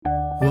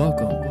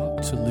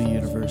Welcome to Lee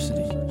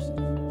University.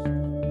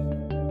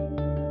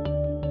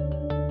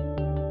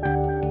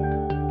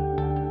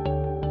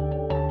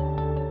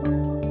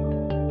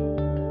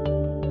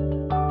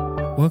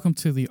 Welcome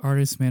to the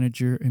Artist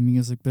Manager and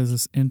Music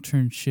Business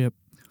Internship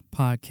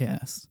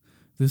podcast.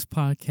 This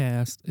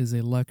podcast is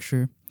a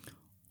lecture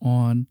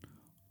on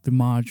the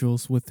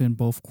modules within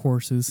both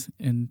courses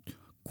and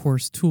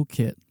course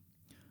toolkit.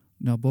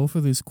 Now, both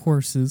of these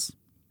courses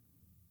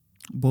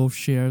both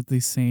share the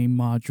same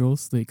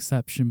modules, the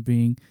exception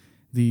being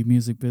the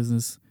Music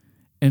Business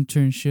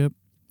Internship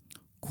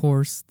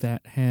course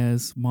that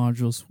has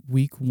modules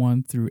week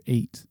 1 through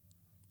 8.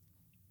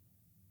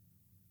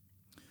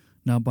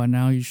 Now, by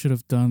now, you should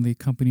have done the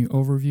company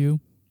overview.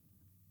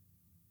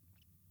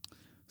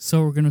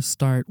 So we're going to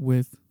start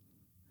with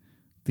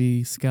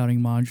the scouting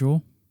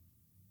module.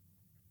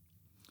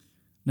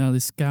 Now,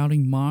 the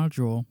scouting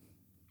module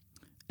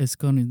is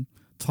going to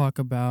talk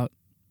about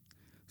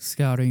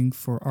scouting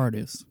for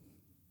artists.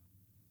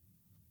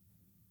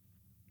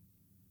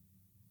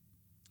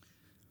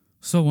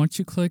 So once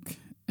you click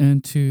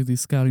into the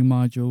scouting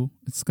module,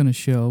 it's going to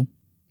show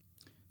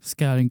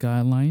scouting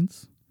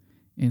guidelines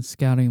and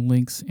scouting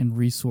links and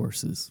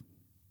resources.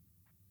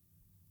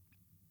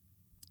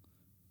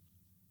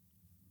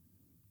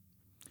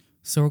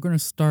 So we're going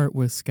to start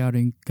with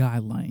scouting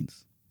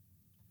guidelines.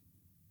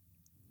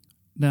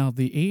 Now,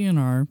 the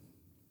A&R,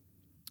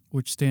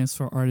 which stands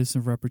for Artists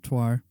and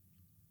Repertoire,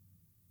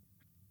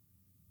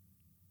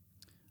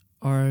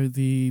 are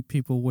the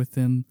people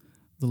within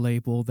the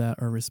label that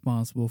are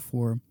responsible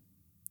for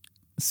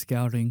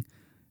scouting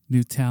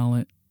new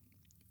talent,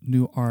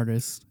 new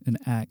artists, and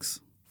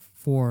acts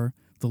for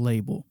the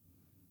label.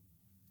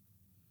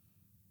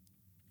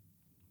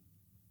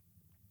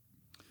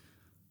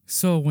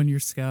 So when you're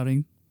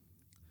scouting,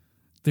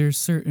 there's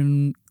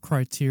certain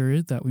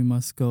criteria that we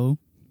must go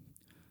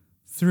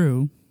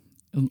through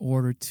in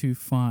order to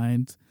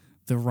find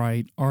the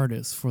right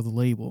artist for the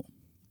label.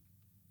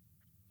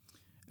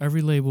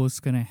 Every label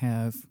is going to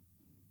have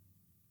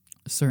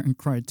certain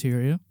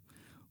criteria.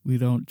 We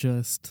don't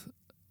just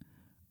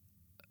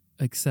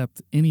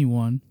accept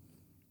anyone.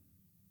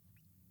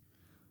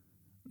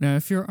 Now,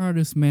 if you're an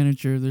artist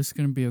manager, there's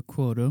going to be a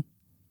quota.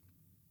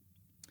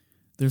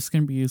 There's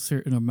going to be a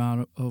certain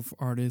amount of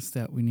artists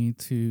that we need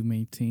to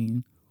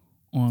maintain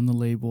on the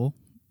label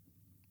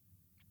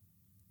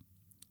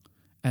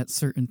at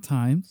certain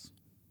times,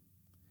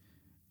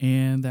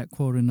 and that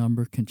quota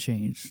number can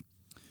change.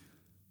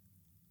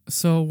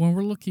 So when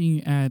we're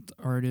looking at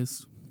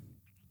artists,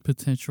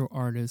 potential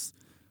artists,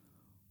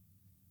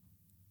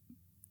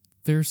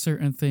 there are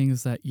certain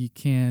things that you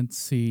can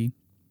see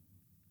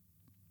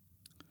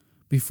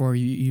before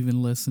you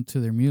even listen to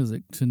their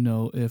music to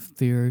know if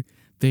they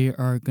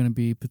are going to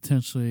be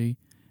potentially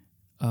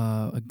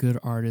a good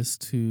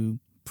artist to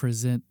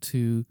present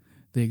to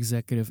the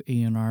executive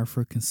A&R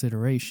for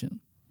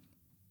consideration.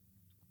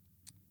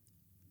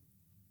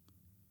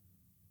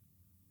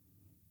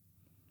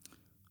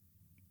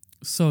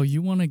 So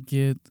you want to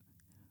get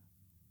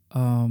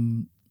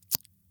an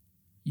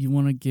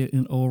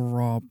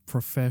overall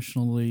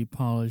professionally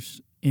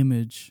polished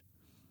image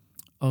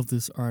of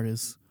this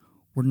artist.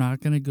 We're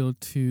not going to go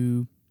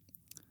to,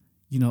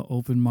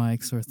 open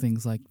mics or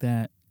things like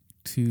that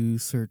to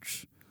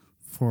search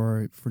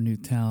for new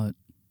talent.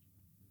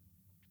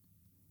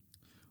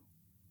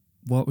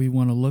 What we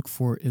want to look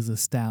for is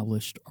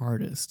established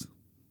artists.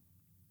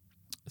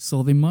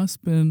 So they must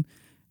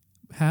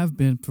have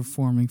been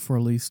performing for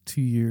at least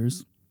 2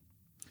 years.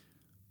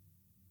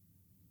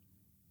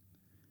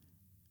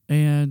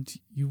 And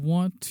you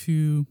want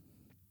to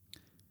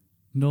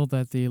know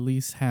that they at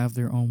least have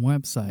their own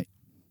website.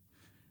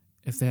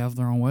 If they have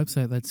their own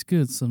website, that's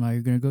good. So now you're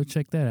going to go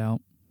check that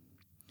out.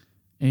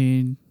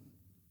 And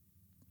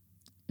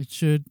it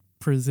should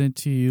present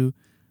to you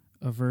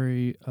a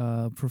very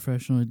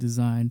professionally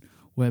designed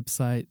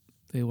website.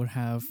 They would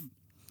have,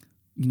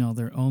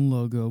 their own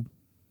logo.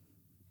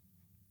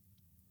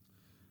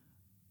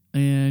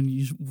 And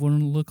you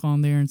want to look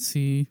on there and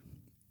see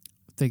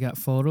if they got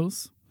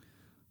photos.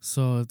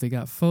 So if they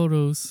got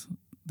photos,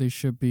 they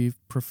should be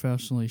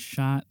professionally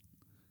shot.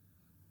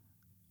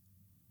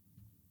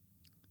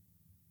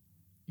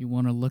 You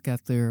want to look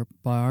at their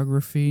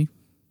biography.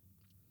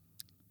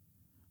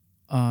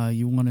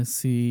 You want to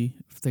see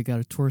if they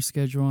got a tour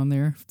schedule on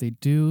there. If they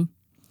do,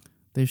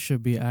 they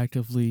should be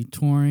actively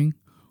touring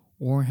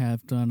or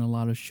have done a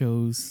lot of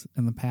shows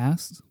in the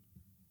past.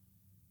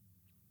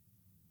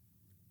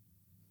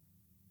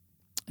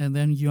 And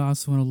then you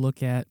also want to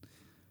look at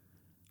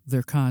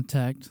their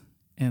contact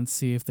and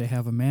see if they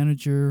have a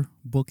manager,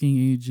 booking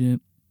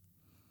agent,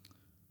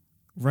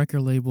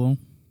 record label,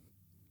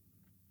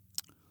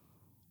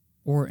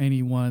 or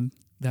anyone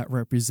that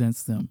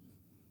represents them.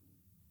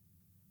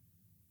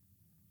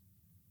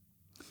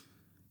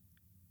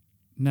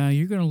 Now,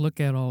 you're going to look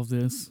at all of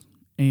this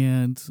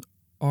and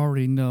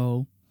already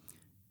know,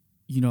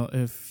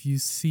 if you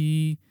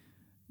see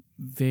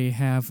they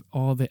have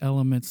all the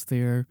elements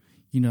there,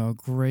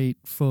 great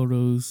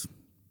photos,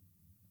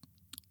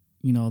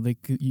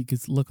 You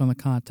could look on the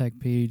contact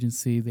page and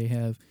see they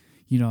have,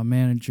 a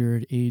manager,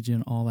 an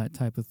agent, all that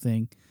type of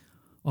thing,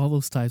 all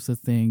those types of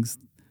things.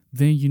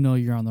 Then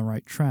you're on the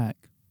right track.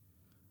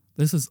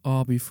 This is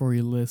all before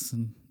you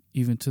listen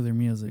even to their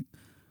music.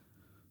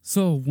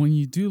 So when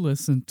you do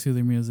listen to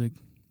their music,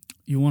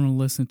 you want to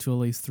listen to at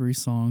least 3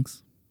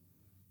 songs.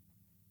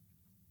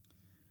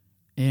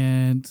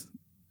 And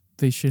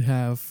they should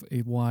have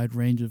a wide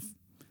range of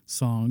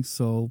songs.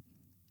 So,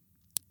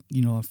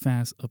 a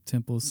fast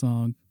up-tempo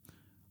song,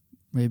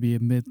 maybe a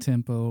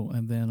mid-tempo,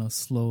 and then a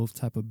slow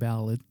type of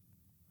ballad.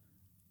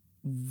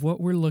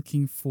 What we're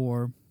looking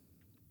for,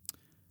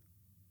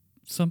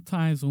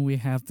 sometimes when we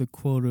have the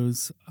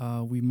quotas,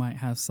 we might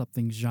have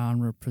something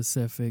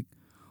genre-specific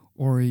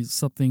or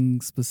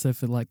something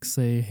specific like,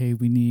 say, hey,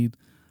 we need,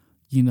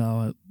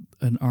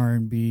 an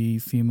R&B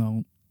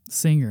female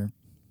singer.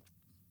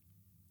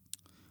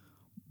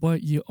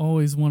 But you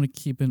always want to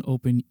keep an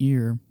open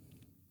ear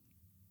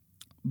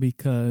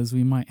because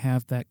we might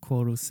have that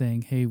quota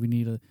saying, hey, we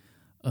need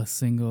a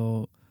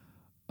single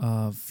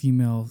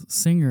female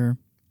singer.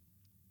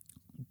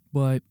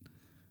 But,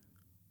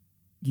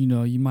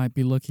 you might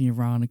be looking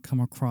around and come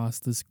across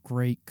this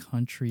great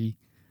country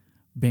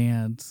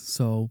band.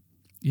 So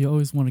you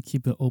always want to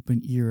keep an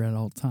open ear at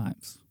all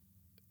times.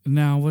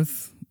 Now,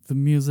 with the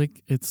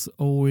music, we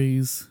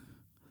always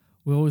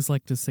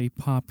like to say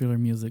popular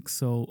music,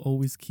 so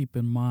always keep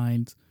in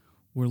mind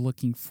we're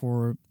looking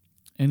for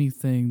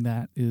anything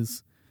that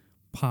is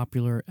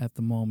popular at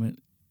the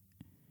moment.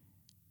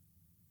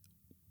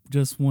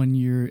 Just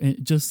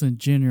in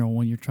general,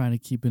 when you're trying to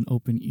keep an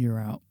open ear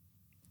out.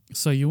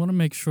 So you want to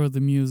make sure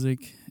the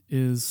music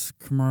is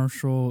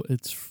commercial,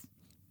 it's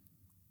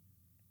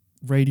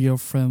radio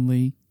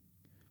friendly,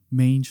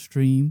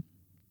 mainstream.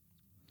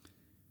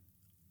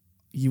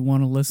 You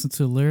want to listen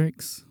to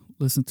lyrics.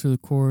 Listen to the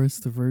chorus,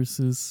 the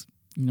verses.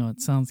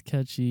 It sounds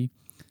catchy.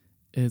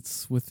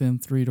 It's within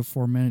 3 to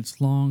 4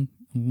 minutes long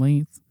in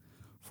length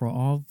for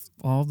all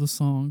the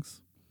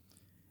songs.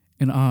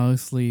 And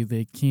obviously,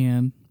 they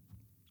can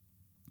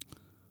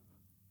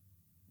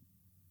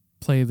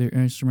play their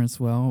instruments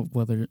well,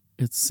 whether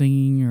it's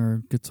singing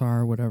or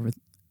guitar, whatever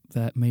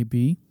that may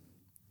be.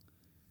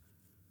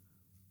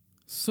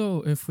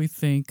 So if we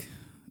think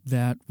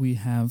that we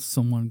have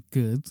someone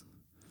good,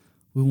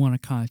 we want to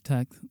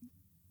contact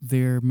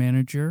their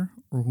manager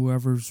or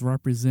whoever's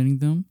representing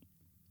them.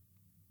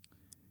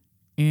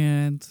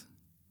 And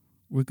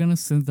we're going to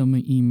send them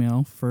an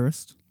email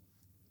first.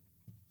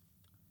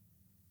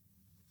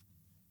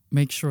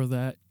 Make sure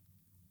that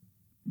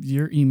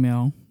your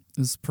email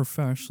is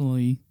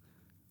professionally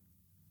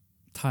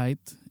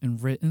typed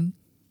and written.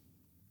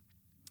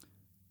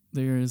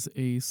 There is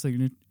a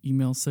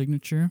email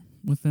signature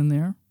within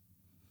there.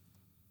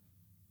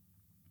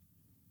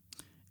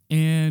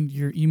 And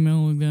you're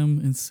emailing them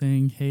and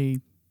saying, hey,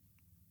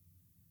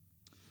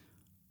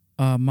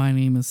 my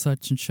name is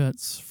such and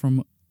such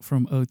from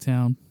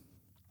O-Town,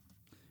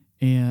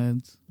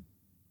 and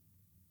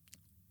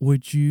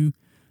would you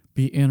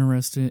be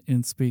interested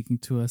in speaking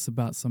to us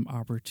about some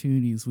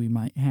opportunities we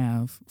might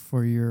have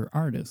for your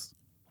artist?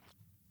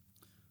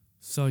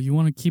 So you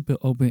want to keep it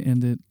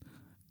open-ended.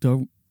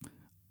 Don't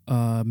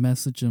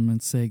message them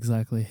and say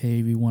exactly,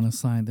 hey, we want to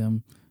sign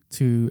them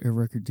to a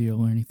record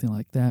deal or anything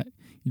like that.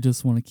 You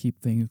just want to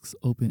keep things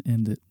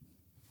open-ended.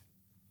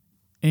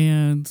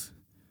 And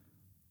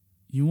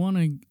you want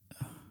to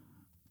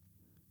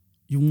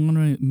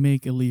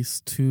make at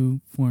least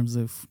 2 forms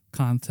of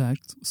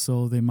contact.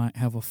 So they might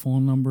have a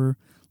phone number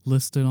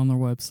listed on their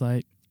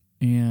website,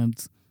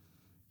 and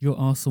you'll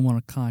also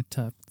want to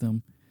contact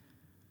them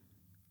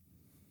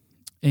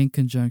in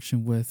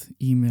conjunction with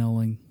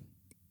emailing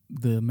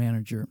the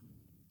manager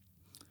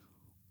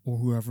or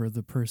whoever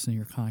the person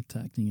you're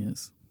contacting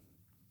is.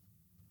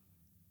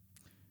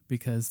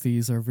 Because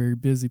these are very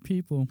busy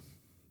people.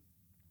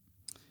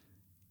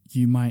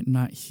 You might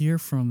not hear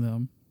from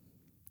them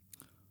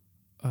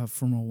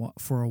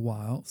for a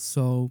while,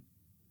 so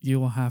you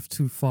will have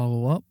to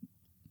follow up.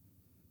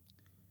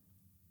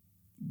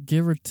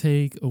 Give or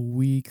take a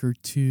week or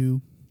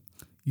 2,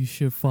 you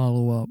should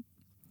follow up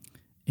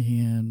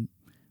and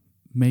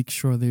make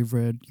sure they've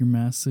read your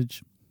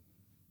message,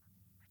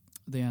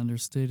 they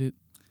understood it,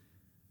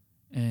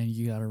 and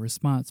you got a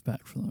response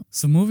back from them.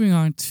 So moving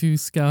on to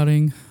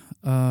scouting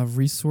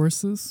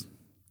resources.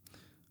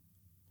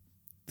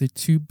 The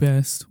 2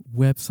 best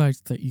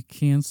websites that you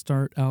can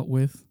start out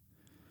with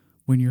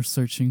when you're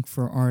searching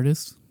for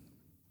artists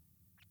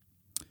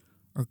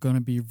are going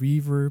to be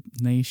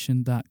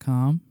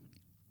ReverbNation.com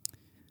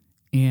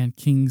and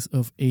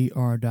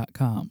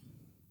KingsofAR.com.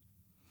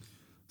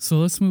 So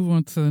let's move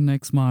on to the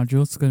next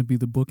module. It's going to be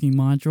the booking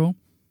module.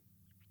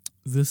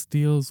 This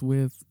deals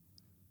with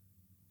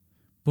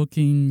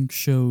booking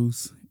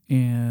shows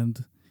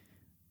and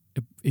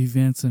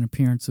events and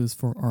appearances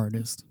for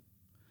artists.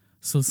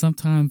 So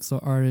sometimes the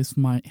artist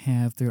might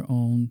have their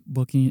own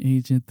booking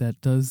agent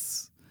that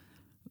does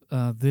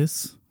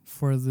this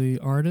for the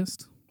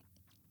artist.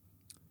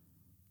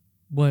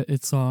 But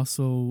it's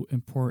also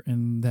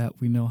important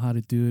that we know how to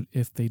do it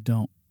if they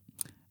don't.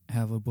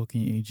 have a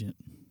booking agent.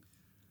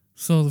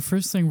 So the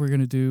first thing we're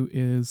going to do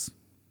is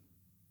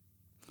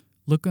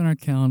look on our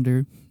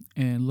calendar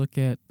and look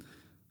at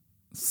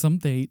some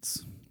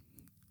dates,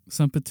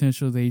 some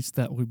potential dates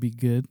that would be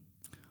good,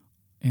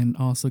 and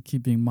also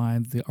keeping in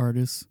mind the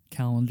artist's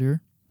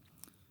calendar.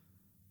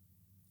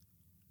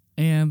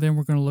 And then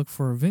we're going to look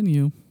for a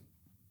venue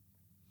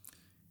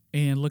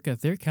and look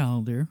at their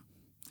calendar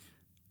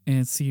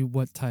and see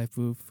what type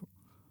of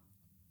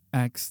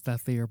acts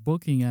that they are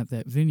booking at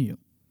that venue.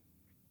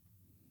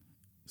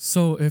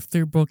 So if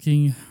they're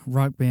booking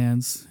rock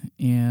bands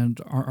and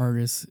our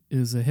artist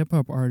is a hip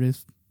hop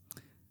artist,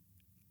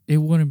 it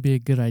wouldn't be a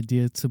good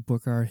idea to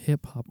book our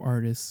hip hop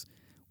artists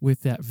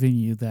with that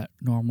venue that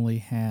normally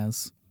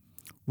has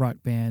rock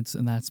bands,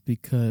 and that's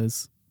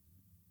because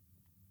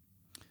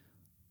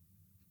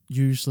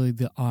usually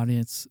the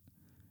audience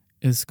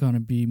is going to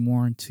be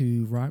more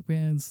into rock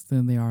bands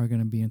than they are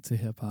going to be into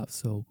hip hop.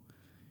 So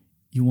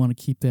you want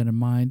to keep that in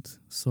mind.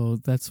 So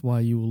that's why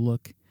you will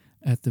look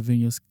at the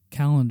venue's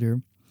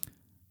calendar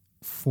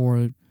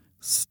for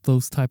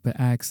those type of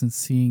acts and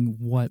seeing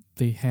what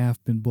they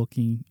have been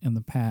booking in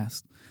the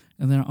past.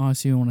 And then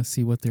also you want to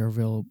see what their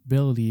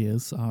availability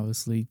is,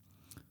 obviously.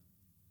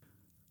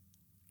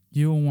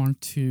 You will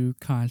want to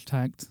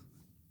contact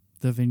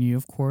the venue,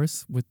 of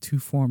course, with 2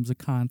 forms of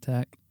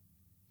contact.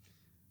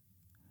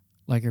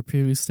 Like I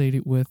previously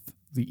stated, with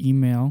the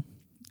email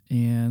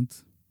and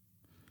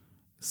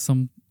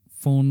some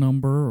phone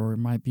number, or it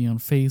might be on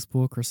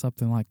Facebook or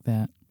something like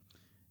that.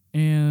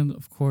 And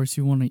of course,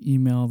 you want to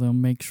email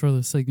them. Make sure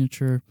the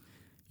signature,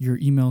 your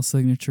email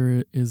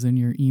signature, is in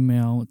your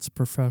email. It's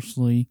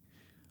professionally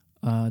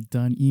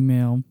done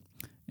email,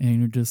 and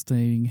you're just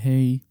stating,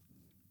 hey,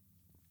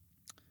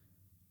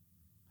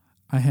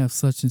 I have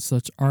such and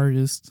such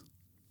artist,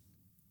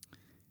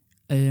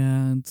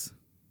 and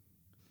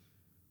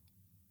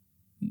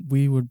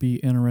we would be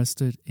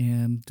interested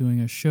in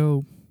doing a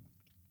show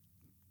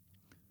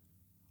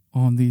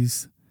on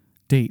these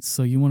dates.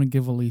 So you want to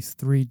give at least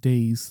 3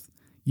 days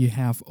you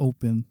have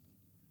open.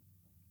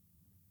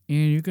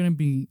 And you're going to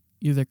be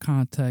either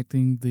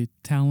contacting the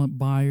talent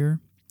buyer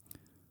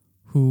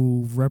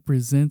who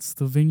represents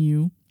the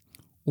venue,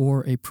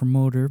 or a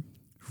promoter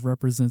who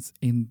represents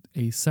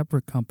a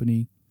separate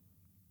company.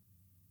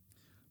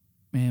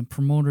 And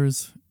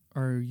promoters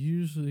are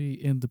usually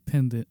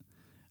independent.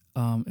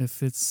 If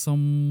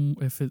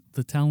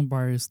the talent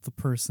buyer is the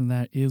person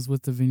that is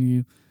with the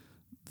venue,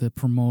 the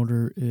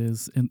promoter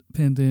is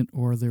independent,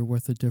 or they're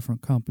with a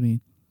different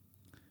company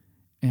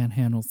and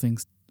handle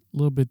things a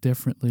little bit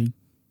differently.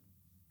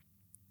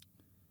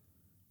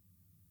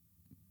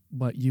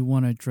 But you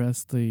want to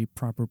address the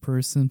proper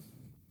person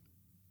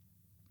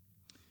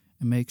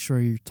and make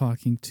sure you're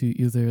talking to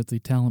either the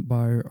talent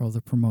buyer or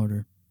the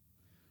promoter.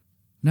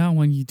 Now,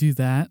 when you do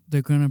that,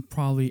 they're going to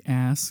probably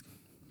ask,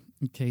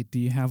 okay, do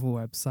you have a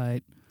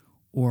website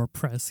or a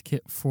press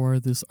kit for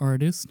this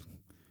artist?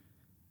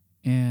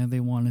 And they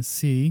want to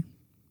see,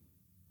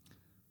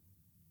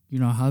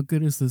 how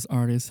good is this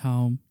artist?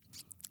 How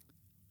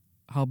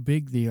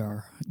big they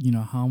are,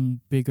 how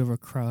big of a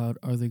crowd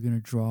are they going to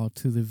draw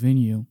to the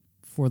venue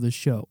for the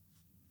show.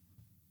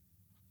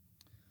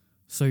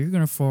 So you're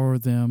going to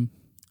forward them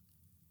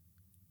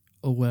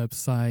a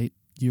website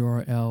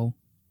URL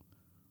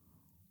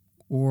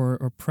or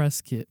a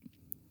press kit.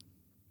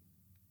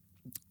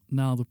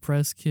 Now the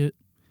press kit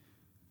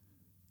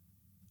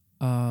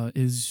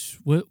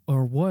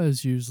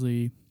was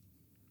usually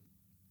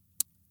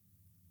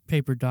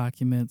paper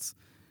documents,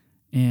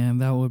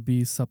 and that would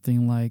be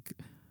something like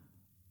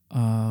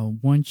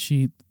one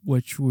sheet,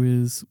 which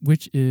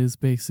is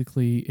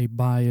basically a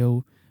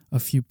bio, a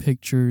few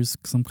pictures,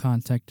 some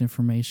contact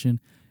information,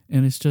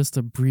 and it's just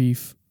a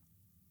brief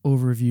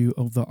overview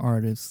of the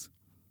artist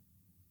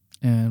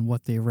and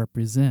what they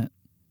represent.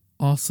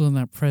 Also in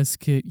that press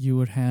kit, you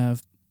would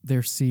have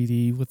their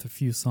CD with a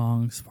few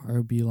songs,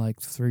 probably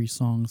like 3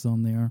 songs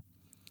on there,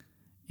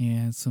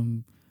 and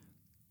some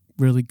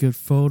really good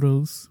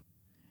photos.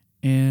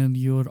 And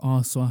you would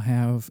also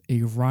have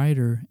a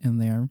writer in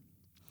there,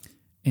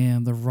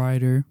 and the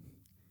writer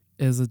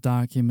is a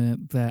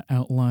document that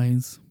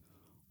outlines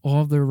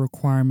all the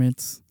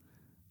requirements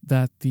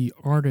that the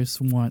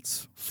artist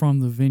wants from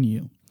the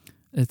venue.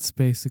 It's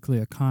basically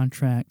a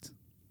contract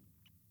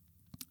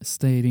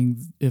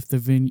stating if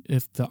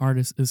the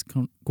artist is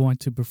going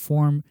to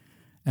perform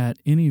at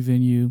any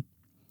venue,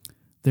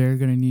 they're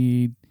going to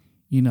need,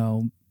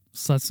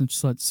 such and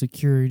such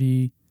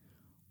security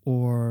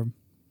or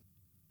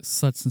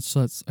such and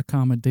such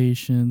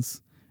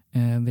accommodations,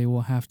 and they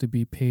will have to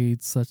be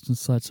paid such and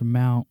such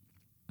amount.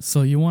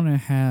 So you want to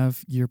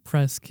have your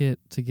press kit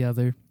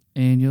together,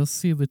 and you'll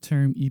see the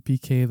term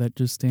EPK, that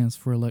just stands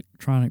for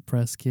electronic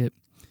press kit,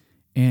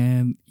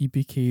 and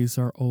EPKs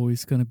are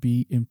always going to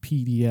be in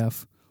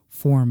PDF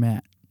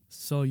format.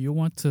 So you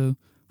want to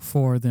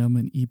forward them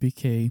an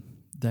EPK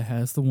that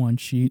has the one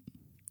sheet,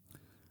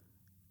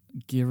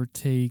 give or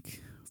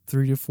take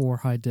 3 to 4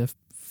 high-def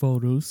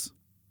photos,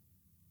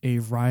 a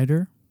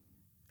writer,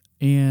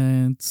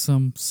 and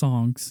some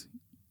songs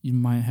you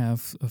might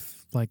have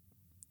like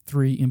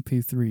 3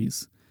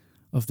 MP3s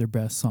of their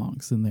best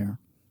songs in there.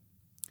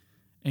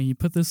 And you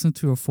put this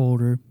into a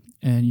folder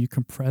and you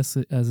compress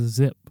it as a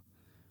zip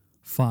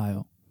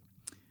file.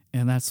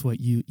 And that's what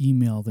you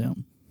email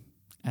them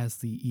as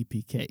the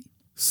EPK.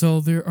 So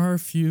there are a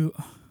few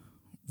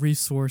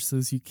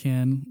resources you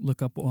can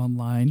look up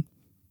online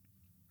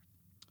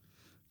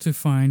to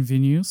find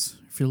venues.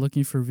 If you're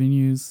looking for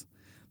venues,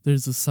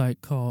 there's a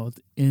site called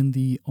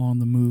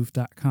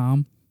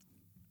indieonthemove.com.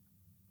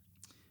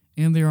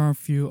 And there are a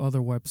few other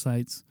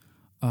websites.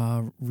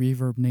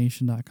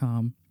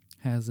 ReverbNation.com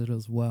has it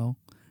as well.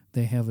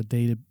 They have a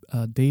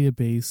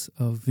database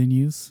of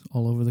venues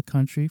all over the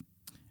country.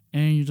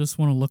 And you just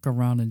want to look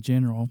around in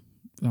general.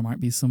 There might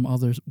be some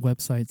other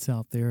websites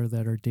out there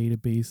that are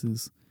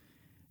databases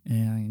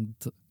and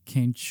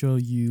can show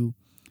you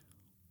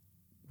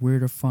where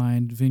to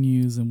find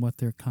venues and what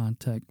their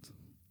contact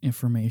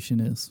information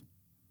is.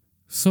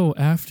 So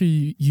after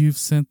you've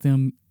sent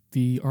them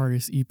the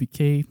artist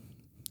EPK,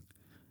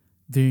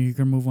 then you're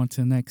going to move on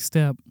to the next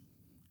step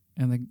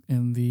and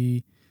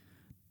the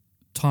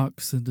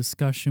talks and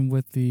discussion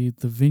with the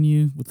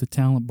venue, with the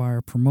talent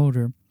buyer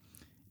promoter.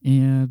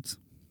 And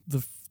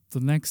the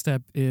next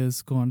step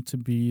is going to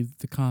be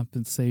the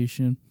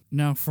compensation.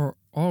 Now, for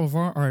all of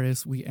our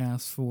artists, we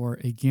ask for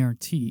a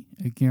guarantee.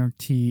 A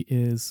guarantee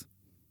is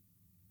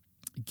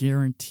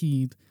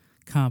guaranteed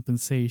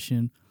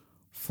compensation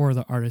for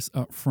the artist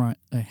up front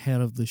ahead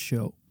of the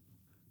show.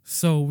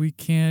 So we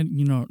can,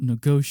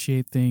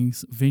 negotiate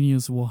things.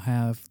 Venues will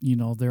have,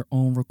 their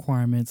own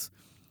requirements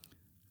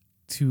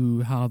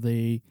to how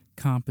they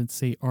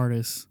compensate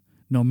artists,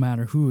 no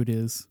matter who it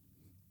is.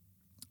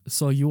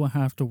 So you will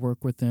have to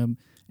work with them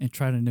and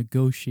try to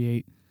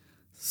negotiate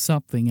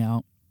something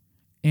out.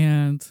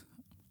 And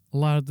a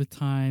lot of the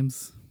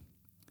times,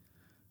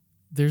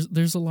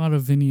 there's a lot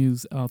of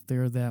venues out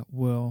there that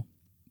will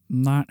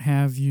not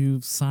have you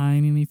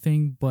sign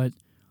anything, but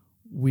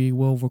we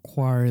will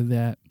require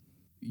that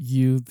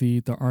you,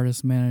 the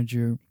artist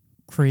manager,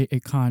 create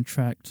a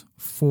contract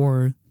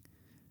for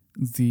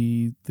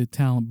the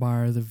talent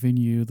buyer, the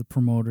venue, the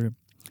promoter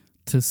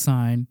to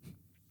sign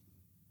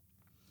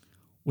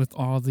with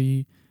all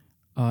the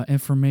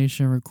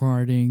information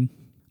regarding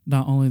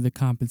not only the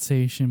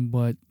compensation,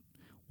 but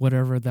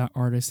whatever that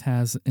artist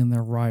has in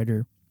their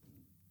rider.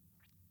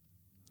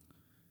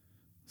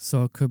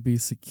 So it could be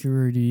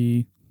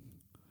security,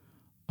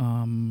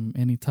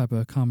 any type of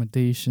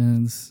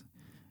accommodations,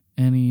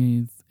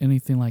 anything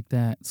like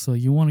that. So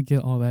you want to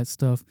get all that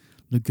stuff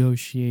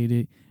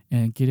negotiated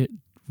and get it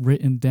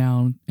written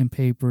down in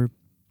paper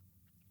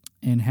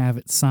and have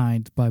it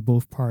signed by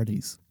both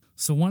parties.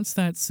 So once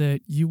that's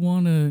set, you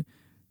want to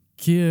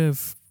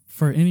give,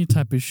 for any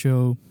type of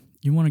show,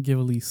 you want to give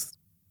at least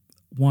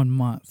 1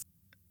 month.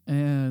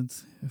 And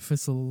if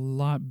it's a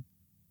lot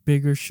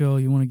bigger show,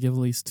 you want to give at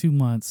least 2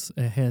 months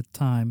ahead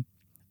time.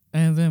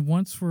 And then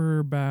once we're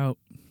about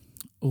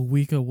a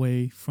week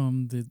away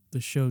from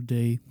the show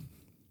day,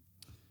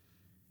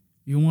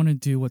 you want to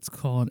do what's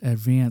called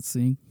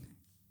advancing.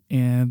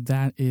 And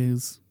that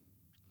is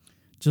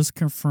just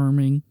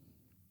confirming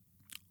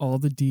all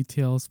the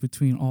details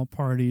between all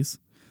parties,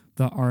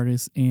 the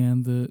artist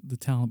and the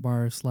talent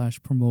buyer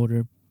 /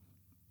 promoter,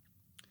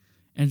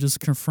 and just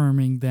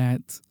confirming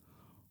that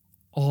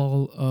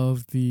all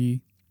of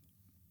the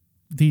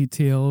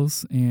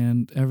details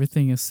and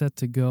everything is set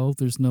to go.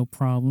 There's no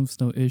problems,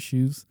 no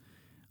issues.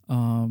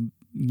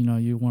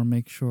 You want to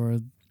make sure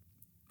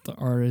the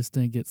artist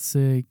didn't get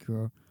sick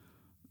or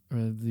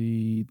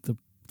the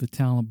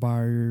talent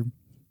buyer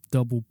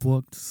double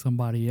booked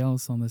somebody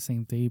else on the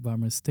same day by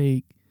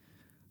mistake.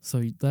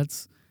 So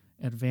that's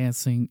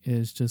advancing,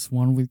 is just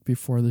 1 week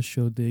before the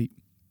show date,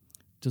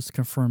 just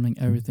confirming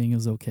everything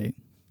is okay.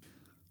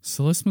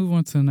 So let's move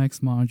on to the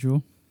next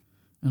module,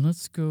 and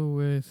let's go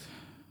with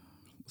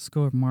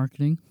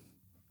marketing.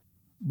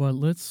 But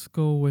let's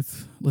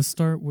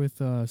start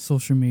with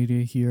social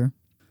media here.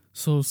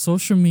 So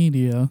social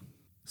media,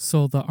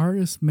 so the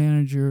artist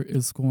manager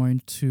is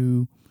going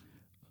to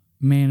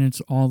manage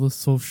all the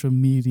social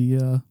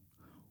media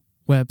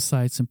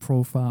websites and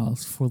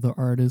profiles for the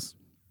artist.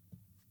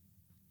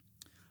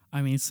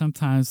 I mean,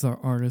 sometimes the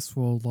artists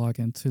will log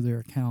into their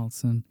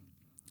accounts and,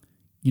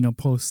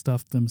 post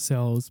stuff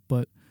themselves,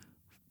 but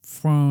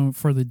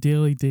for the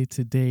daily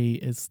day-to-day,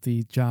 it's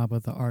the job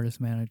of the artist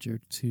manager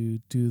to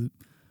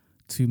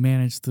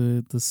manage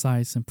the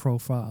sites and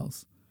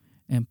profiles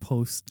and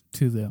post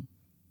to them.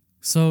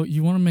 So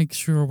you want to make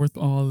sure with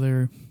all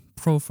their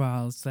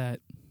profiles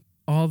that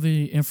all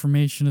the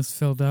information is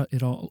filled out.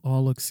 It all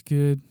looks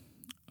good.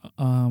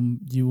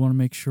 You want to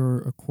make sure,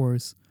 of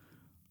course,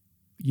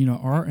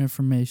 our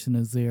information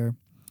is there.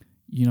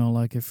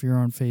 Like if you're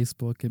on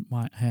Facebook, it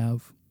might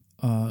have,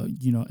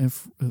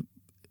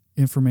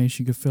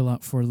 information you could fill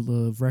out for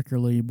the record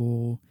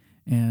label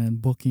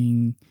and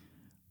booking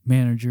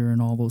manager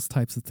and all those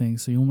types of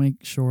things. So you'll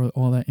make sure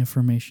all that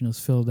information is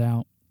filled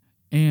out.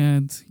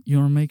 And you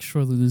want to make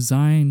sure the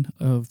design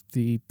of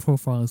the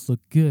profiles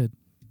look good.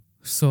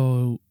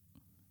 So,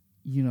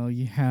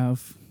 you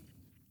have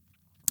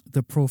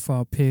the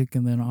profile pic,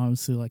 and then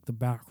obviously like the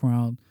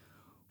background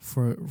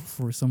for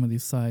some of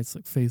these sites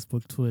like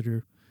Facebook,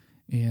 Twitter,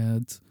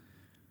 and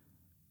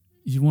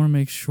you want to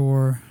make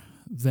sure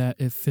that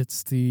it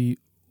fits the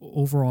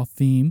overall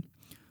theme.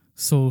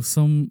 So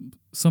some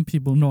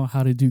people know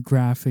how to do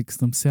graphics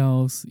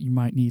themselves. You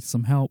might need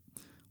some help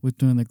with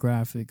doing the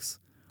graphics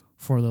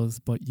for those,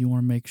 but you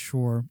want to make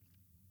sure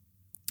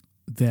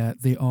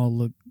that they all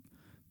look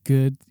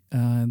good.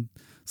 And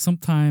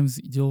sometimes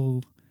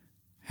you'll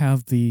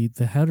have the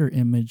header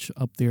image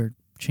up there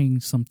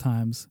change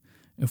sometimes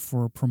if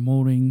we're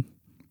promoting,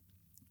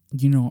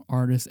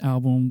 artist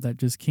album that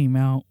just came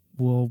out.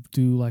 We'll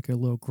do like a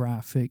little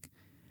graphic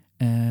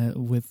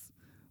with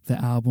the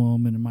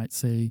album, and it might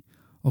say,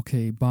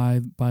 okay, buy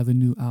the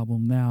new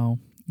album now.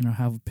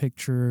 Have a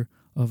picture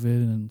of it,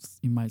 and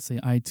you might say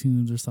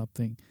iTunes or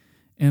something,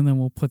 and then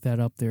we'll put that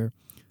up there.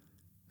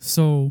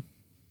 So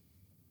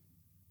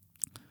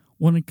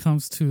when it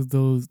comes to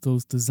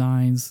those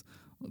designs,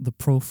 the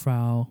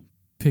profile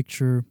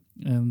picture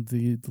and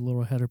the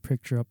little header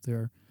picture up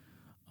there,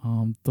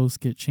 those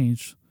get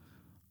changed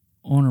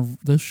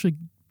those should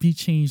be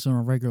changed on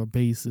a regular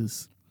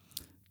basis,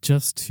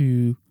 just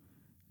to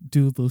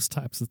do those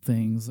types of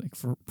things. Like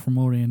for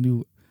promoting a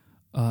new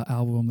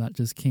album that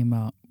just came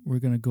out, we're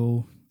gonna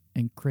go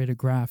and create a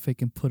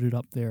graphic and put it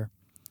up there,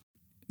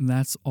 and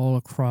that's all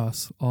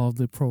across all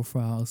the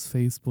profiles: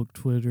 Facebook,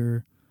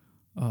 Twitter,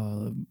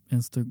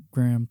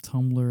 Instagram,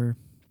 Tumblr,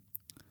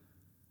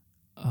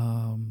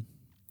 and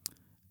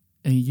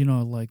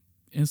like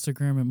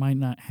Instagram, it might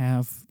not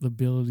have the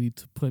ability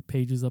to put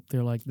pages up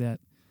there like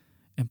that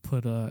and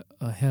put a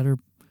header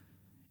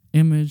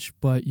image,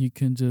 but you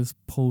can just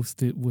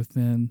post it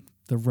within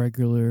the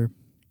regular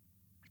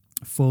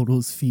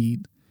photos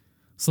feed.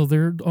 So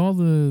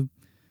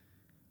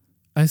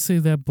I say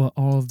that, but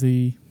all of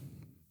the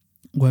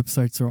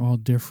websites are all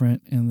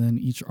different, and then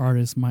each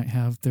artist might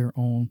have their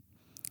own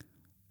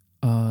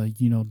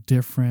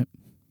different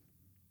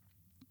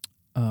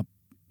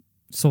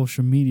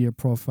social media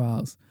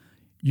profiles.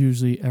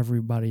 Usually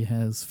everybody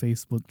has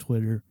Facebook,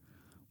 Twitter,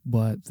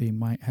 but they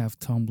might have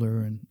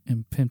Tumblr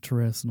and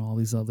Pinterest and all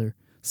these other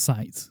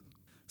sites.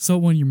 So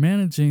when you're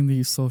managing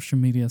these social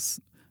media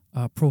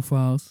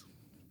profiles,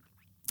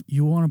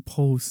 you want to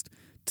post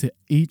to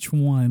each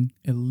one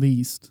at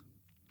least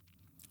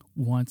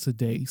once a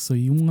day. So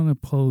you want to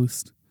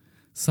post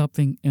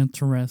something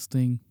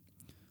interesting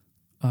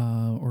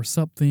or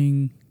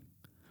something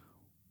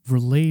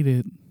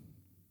related.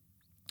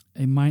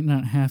 It might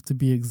not have to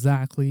be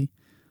exactly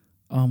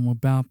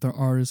about the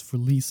artist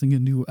releasing a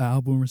new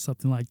album or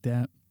something like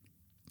that.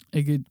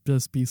 It could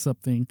just be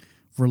something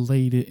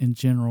related in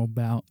general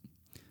about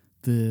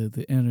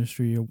the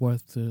industry or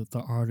what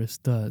the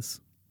artist does.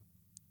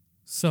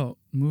 So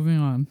moving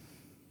on,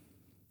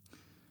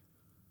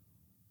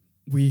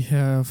 we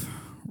have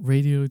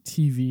radio,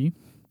 TV.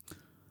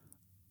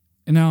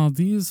 And now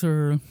these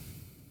are,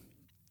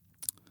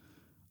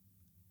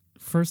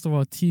 first of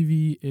all,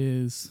 TV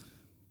is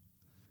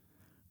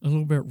a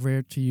little bit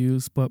rare to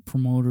use, but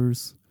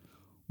promoters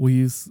will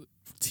use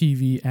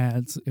TV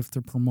ads if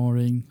they're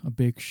promoting a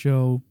big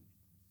show.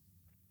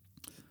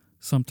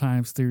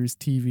 Sometimes there's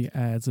TV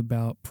ads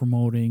about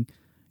promoting,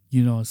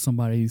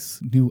 somebody's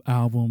new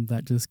album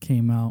that just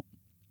came out.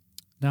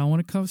 Now, when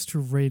it comes to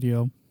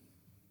radio,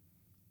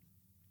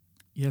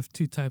 you have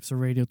two types of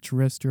radio: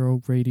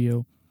 terrestrial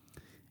radio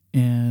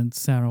and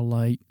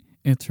satellite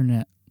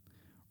internet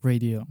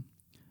radio.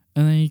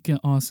 And then you can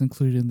also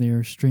include in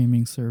there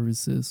streaming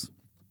services.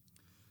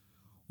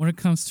 When it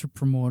comes to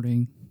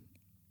promoting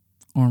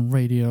on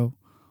radio,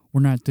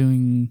 we're not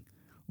doing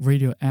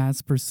radio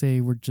ads per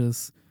se. We're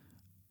just,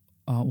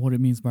 what it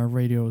means by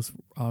radio is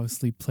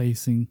obviously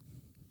placing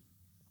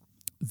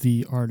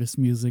the artist's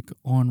music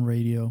on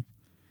radio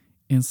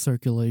in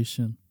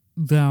circulation.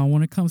 Now,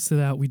 when it comes to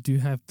that, we do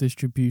have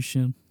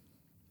distribution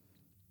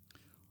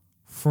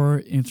for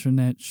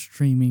internet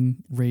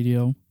streaming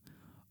radio.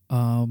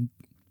 And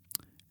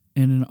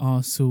then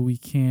also we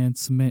can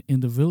submit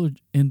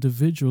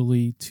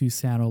individually to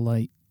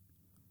satellite.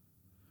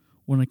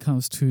 When it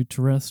comes to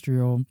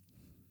terrestrial,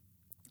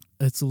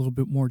 it's a little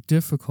bit more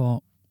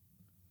difficult,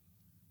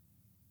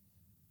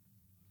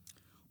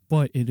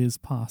 but it is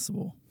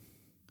possible.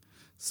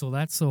 So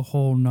that's a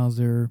whole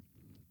nother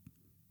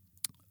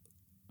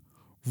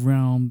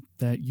realm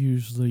that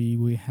usually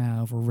we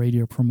have a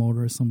radio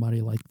promoter or somebody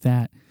like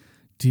that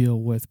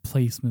deal with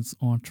placements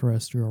on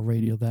terrestrial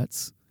radio.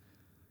 That's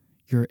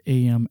your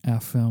AM,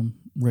 FM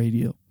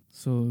radio.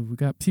 So we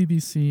got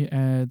PBC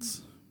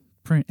ads,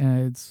 print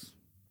ads.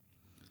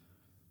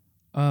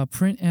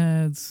 Print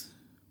ads,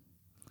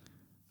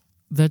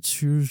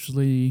 that's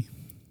usually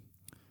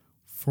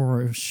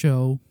for a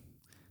show.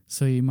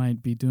 So you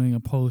might be doing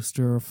a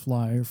poster or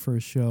flyer for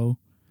a show,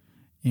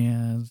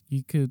 and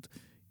you could,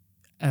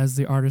 as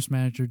the artist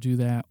manager, do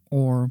that,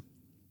 or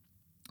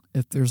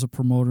if there's a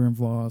promoter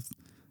involved,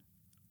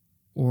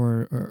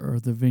 or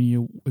the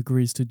venue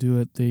agrees to do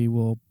it, they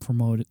will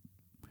promote it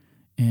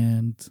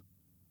and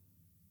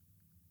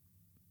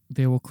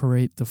they will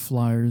create the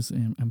flyers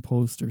and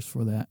posters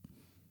for that.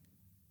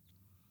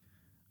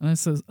 And it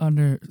says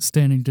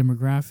understanding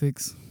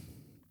demographics.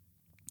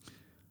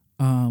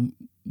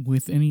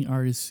 With any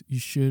artist, you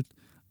should,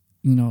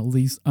 at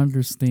least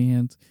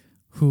understand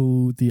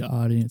who the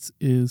audience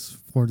is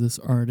for this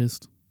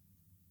artist.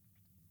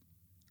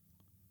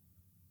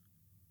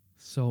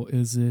 So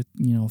is it,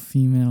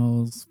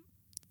 females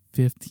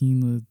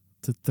 15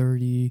 to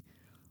 30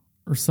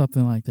 or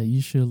something like that?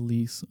 You should at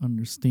least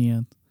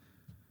understand,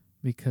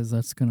 because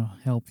that's going to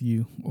help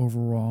you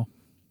overall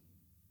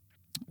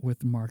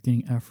with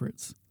marketing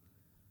efforts.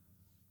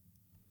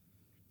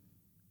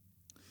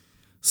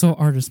 So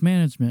artist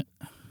management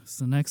is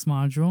the next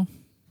module.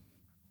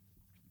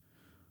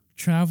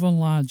 Travel and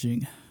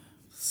lodging.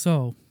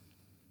 So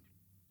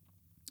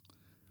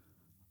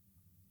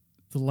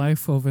the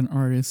life of an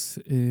artist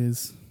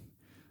is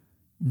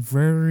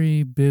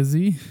very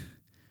busy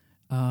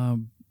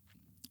and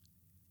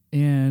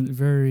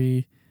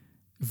very,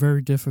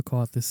 very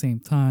difficult at the same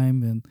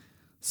time. And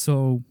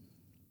so,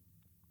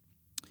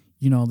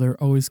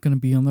 they're always going to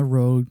be on the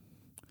road,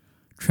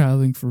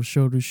 traveling from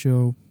show to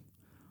show,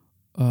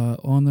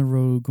 on the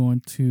road, going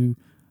to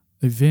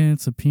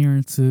events,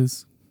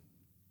 appearances,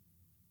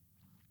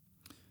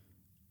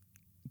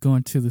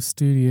 going to the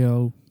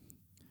studio.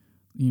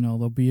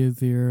 They'll be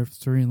there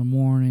 3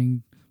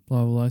 a.m,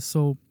 blah, blah, blah.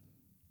 So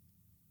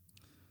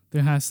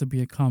there has to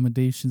be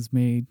accommodations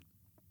made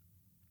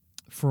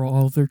for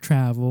all of their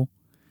travel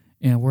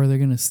and where they're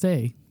going to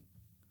stay.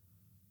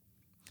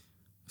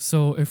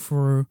 So if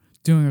we're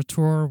doing a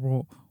tour,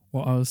 we'll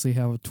obviously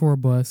have a tour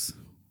bus,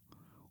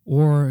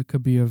 or it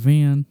could be a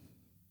van.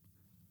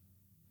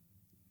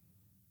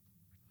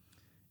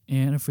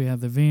 And if we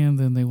have the van,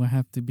 then they will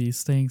have to be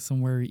staying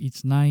somewhere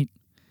each night.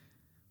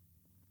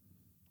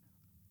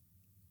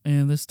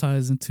 And this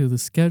ties into the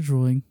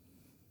scheduling.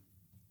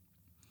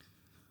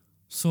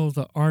 So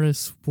the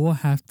artist will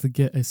have to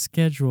get a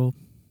schedule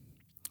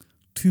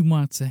 2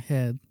 months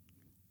ahead,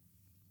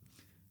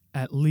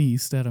 at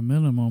least at a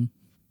minimum,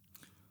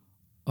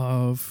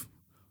 of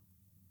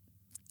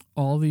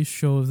all these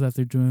shows that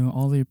they're doing,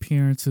 all the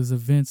appearances,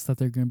 events that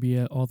they're going to be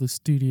at, all the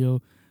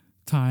studio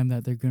time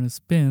that they're going to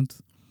spend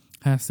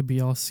has to be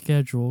all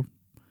scheduled.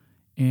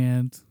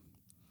 And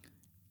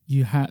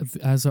you have,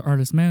 as an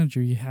artist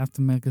manager, you have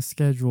to make a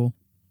schedule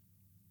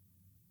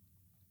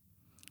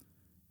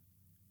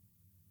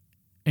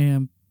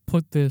and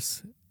put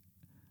this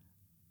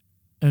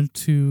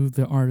into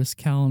the artist's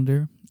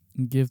calendar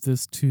and give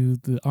this to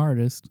the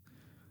artist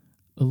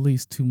at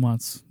least 2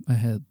 months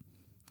ahead.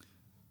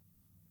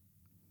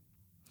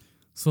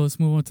 So let's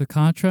move on to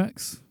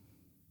contracts.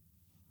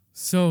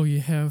 So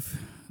you have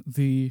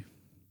the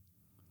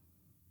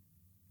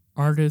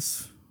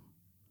artist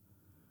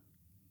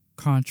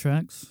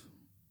contracts,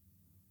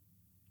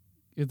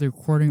 the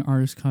recording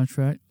artist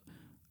contract,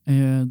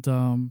 and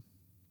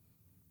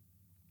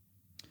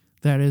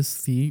that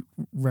is the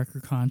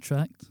record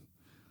contract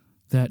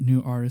that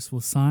new artists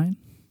will sign.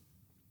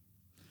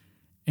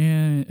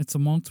 And it's a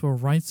multiple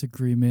rights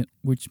agreement,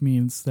 which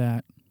means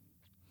that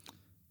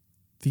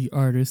the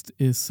artist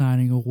is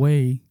signing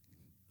away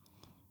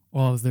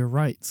all of their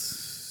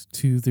rights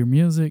to their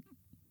music,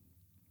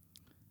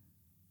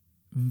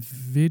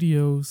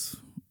 videos,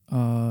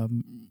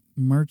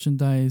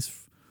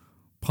 merchandise,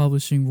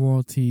 publishing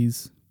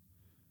royalties.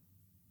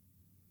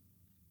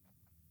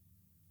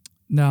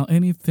 Now,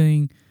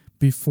 anything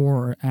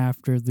before or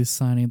after the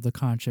signing of the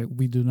contract,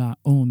 we do not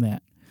own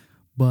that.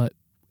 But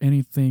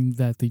anything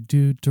that they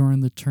do during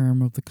the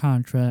term of the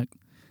contract,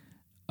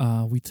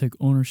 we take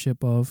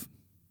ownership of.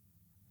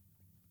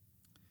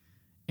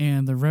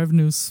 And the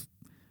revenues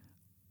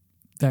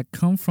that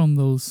come from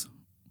those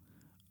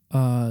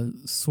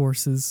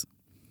sources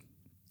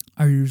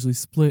are usually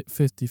split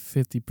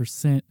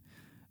 50%.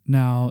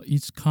 Now,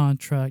 each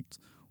contract,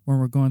 when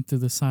we're going through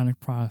the signing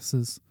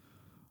process,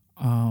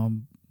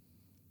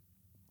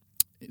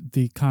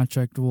 the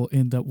contract will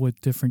end up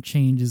with different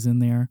changes in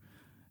there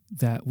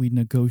that we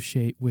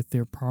negotiate with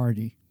their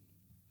party.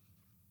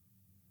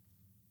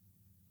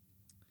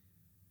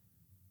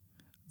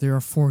 There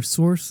are 4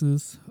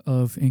 sources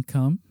of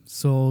income.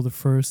 So the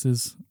first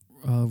is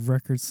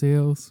record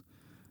sales,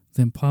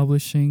 then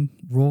publishing,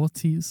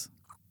 royalties.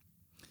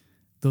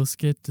 Those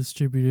get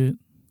distributed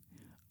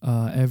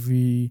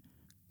every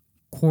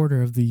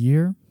quarter of the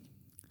year.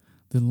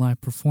 Then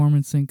live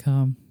performance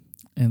income,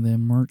 and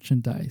then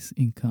merchandise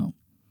income.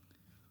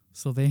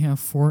 So they have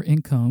 4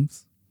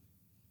 incomes.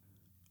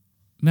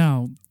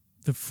 Now,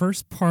 the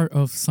first part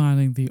of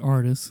signing the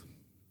artist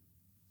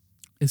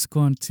is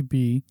going to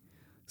be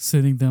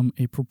sending them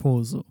a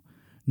proposal.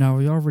 Now,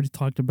 we already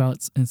talked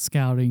about in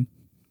scouting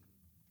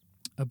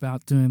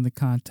about doing the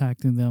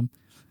contacting them.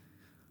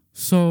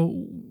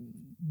 So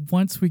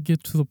once we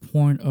get to the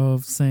point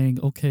of saying,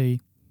 okay,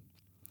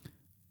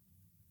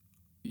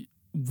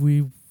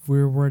 we're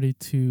ready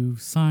to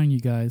sign you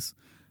guys.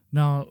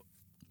 Now,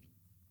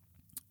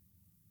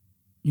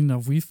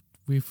 we've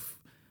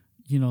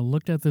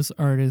looked at this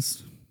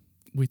artist.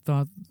 We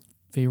thought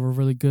they were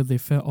really good. They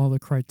fit all the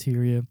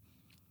criteria.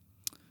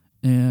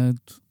 and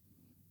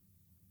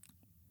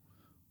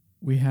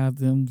we have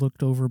them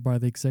looked over by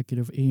the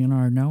executive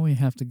A&R. Now we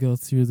have to go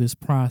through this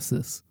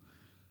process.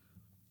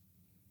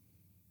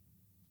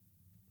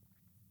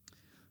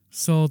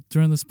 So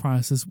during this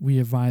process, we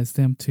advise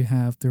them to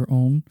have their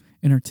own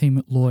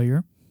entertainment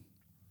lawyer.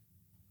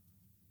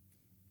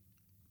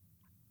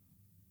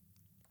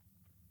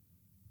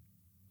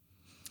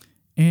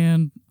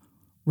 And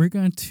we're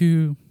going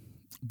to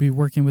be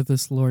working with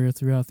this lawyer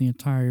throughout the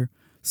entire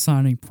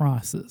signing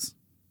process.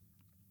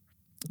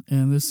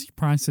 And this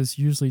process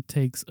usually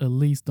takes at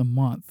least a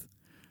month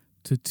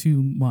to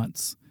 2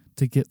 months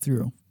to get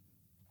through.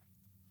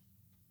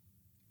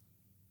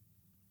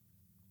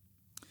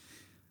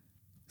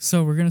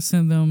 So we're going to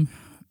send them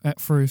at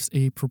first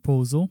a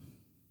proposal.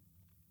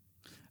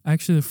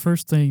 Actually, the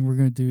first thing we're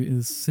going to do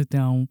is sit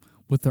down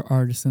with the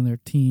artist and their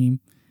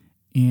team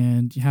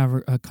and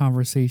have a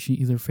conversation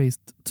either face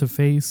to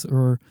face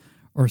or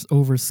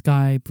over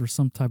Skype or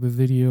some type of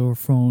video or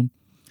phone,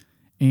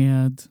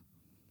 and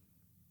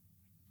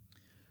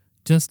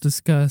just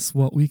discuss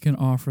what we can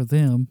offer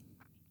them,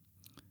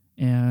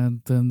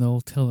 and then they'll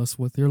tell us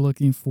what they're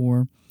looking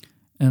for,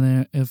 and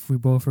then if we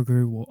both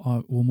agree,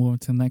 we'll move on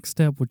to the next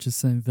step, which is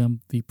sending them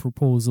the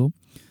proposal.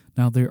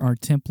 Now, there are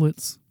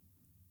templates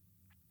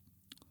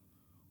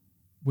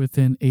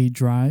within a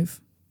drive,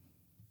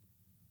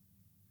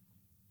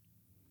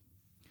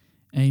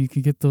 and you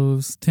can get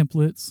those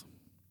templates,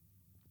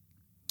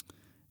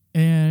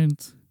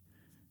 and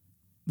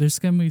there's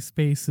going to be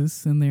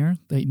spaces in there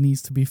that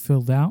needs to be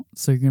filled out.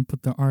 So you're going to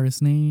put the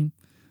artist's name,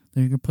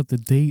 then you're going to put the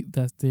date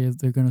that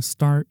they're going to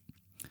start,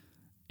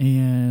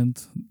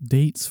 and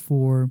dates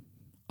for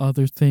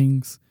other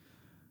things,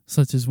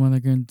 such as when they're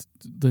going to,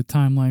 the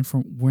timeline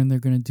from when they're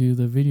going to do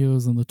the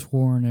videos and the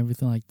tour and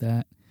everything like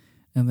that.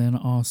 And then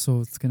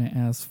also it's going to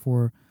ask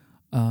for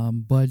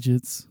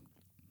budgets,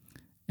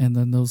 and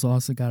then those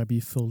also got to be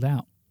filled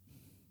out.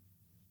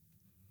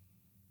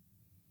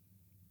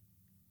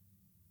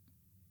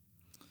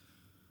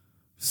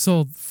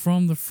 So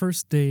from the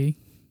first day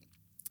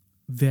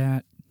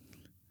the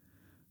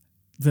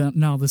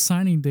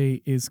signing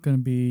day is going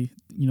to be,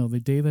 the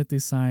day that they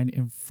sign,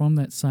 and from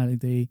that signing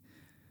day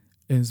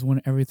is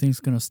when everything's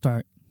going to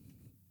start.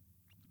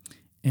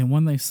 And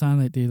when they sign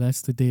that day,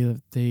 that's the day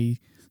that they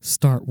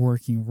start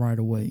working right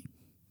away.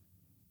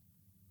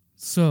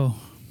 So,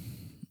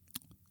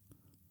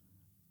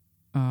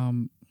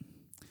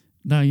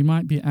 now you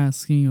might be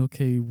asking,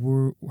 okay,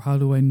 how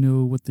do I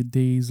know what the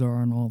days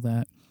are and all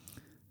that?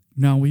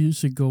 Now, we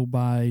usually go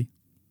by,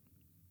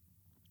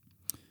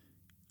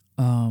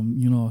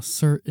 a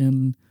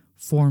certain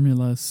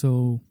formula.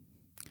 So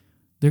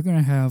they're going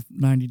to have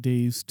 90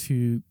 days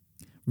to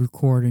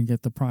record and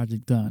get the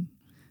project done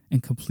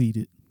and complete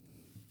it.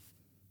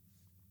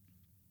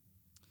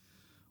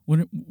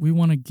 We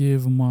want to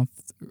give a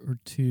month or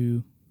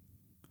two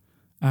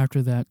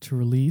after that to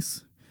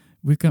release.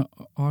 We can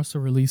also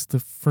release the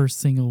first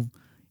single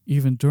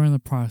even during the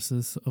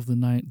process of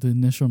the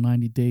initial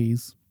 90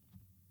 days.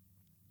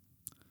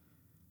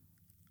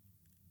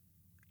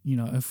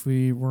 If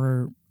we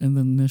were in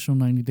the initial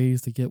 90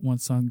 days to get one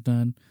song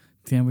done,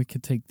 then we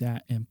could take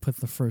that and put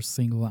the first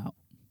single out.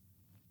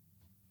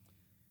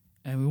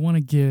 And we want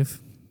to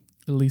give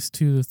at least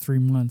 2 to 3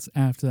 months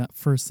after that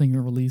first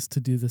single release to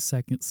do the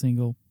second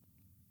single.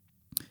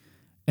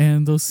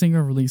 And those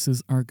single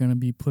releases are going to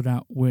be put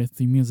out with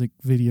the music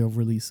video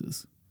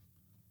releases.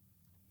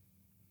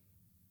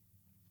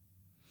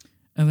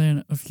 And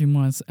then a few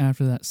months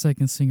after that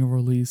second single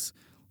release,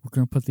 we're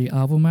going to put the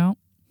album out.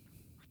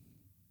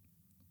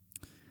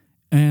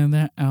 And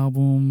that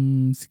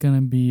album's going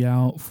to be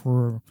out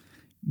for,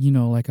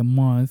 like a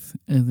month.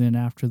 And then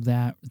after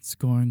that, it's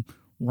going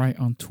right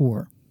on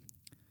tour.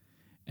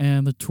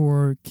 And the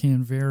tour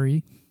can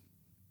vary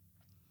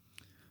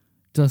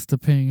just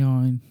depending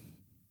on,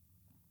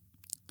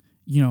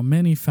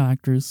 many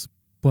factors.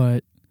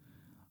 But,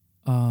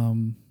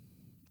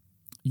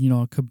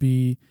 it could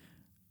be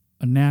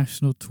a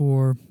national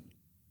tour,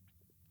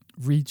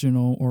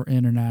 regional, or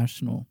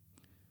international.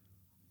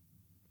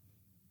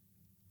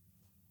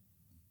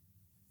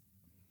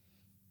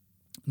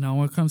 Now,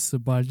 when it comes to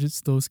budgets,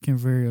 those can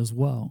vary as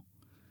well.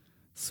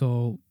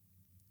 So,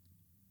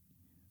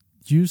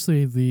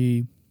 usually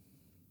the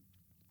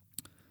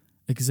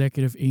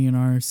executive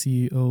A&R,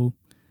 CEO,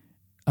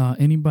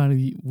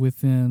 anybody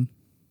within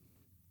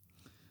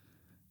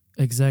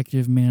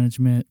executive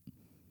management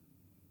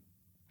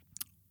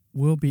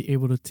will be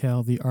able to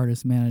tell the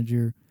artist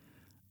manager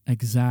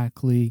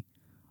exactly,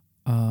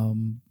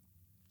 the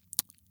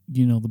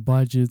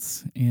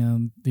budgets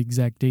and the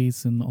exact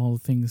dates and all the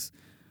things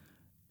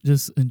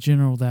just in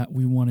general that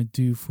we want to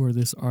do for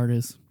this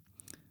artist.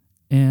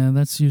 And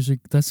that's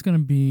going to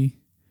be,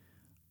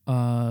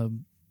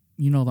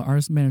 the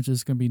artist manager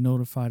is going to be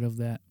notified of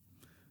that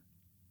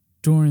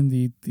during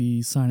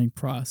the signing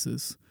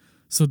process.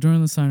 So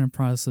during the signing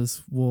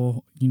process,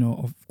 we'll,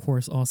 of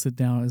course, all sit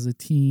down as a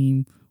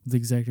team with the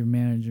executive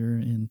manager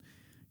and,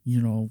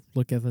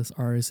 look at this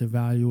artist,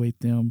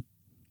 evaluate them,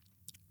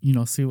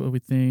 see what we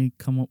think,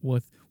 come up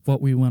with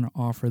what we want to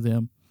offer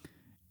them.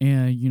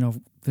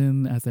 And,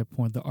 then at that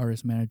point, the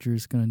artist manager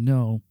is going to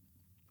know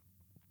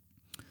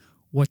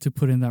what to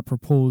put in that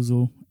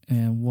proposal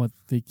and what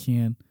they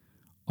can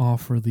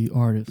offer the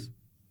artist.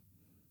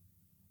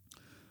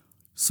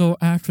 So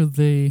after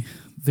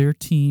their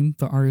team,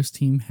 the artist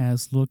team,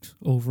 has looked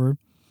over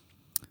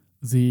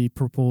the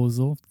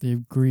proposal, they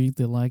agreed,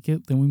 they like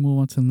it, then we move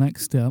on to the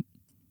next step,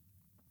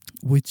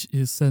 which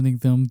is sending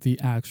them the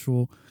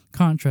actual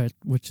contract,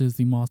 which is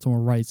the multiple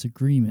rights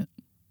agreement.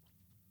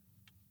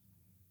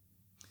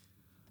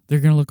 They're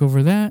going to look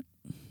over that,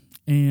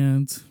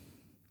 and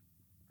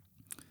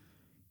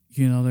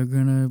you're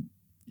going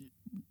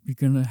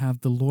to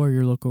have the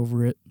lawyer look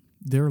over it,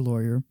 their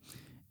lawyer,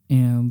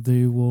 and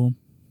they will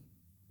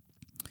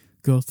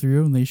go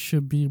through, and they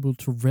should be able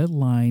to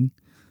redline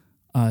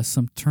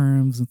some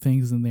terms and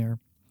things in there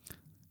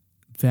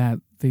that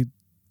they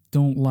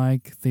don't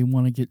like, they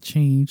want to get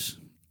changed,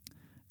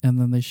 and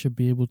then they should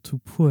be able to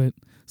put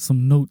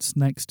some notes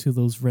next to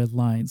those red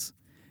lines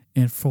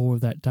and forward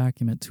that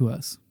document to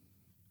us.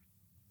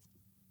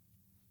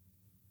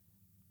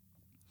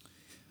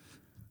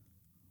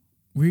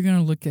 We're going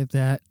to look at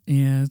that,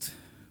 and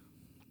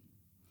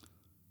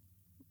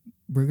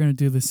we're going to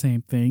do the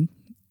same thing.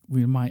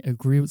 We might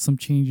agree with some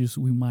changes,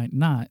 we might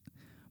not,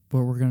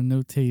 but we're going to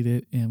notate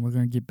it, and we're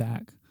going to get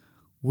back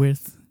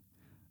with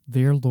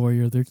their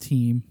lawyer, their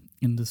team,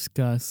 and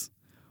discuss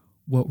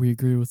what we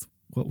agree with,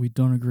 what we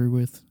don't agree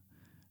with,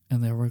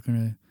 and then we're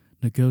going to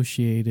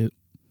negotiate it.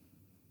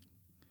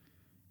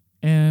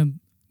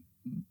 And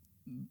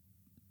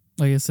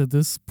like I said,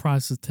 this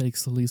process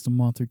takes at least a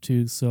month or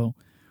two, so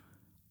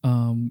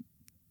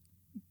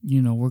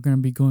we're going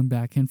to be going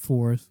back and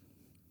forth,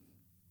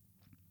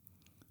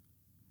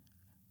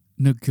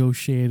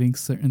 negotiating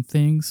certain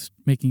things,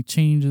 making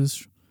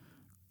changes,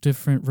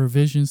 different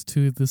revisions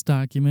to this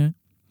document,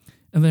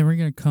 and then we're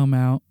going to come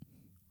out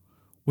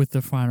with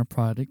the final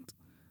product,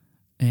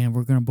 and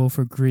we're going to both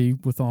agree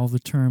with all the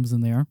terms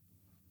in there.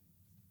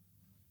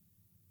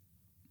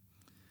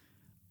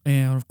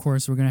 And of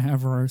course, we're going to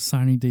have our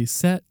signing day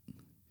set.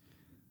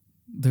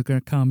 They're going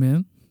to come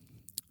in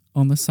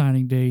on the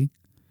signing day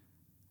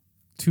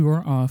to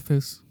our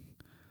office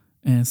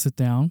and sit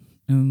down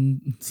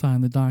and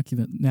sign the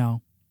document.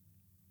 Now,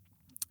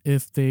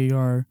 if they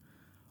are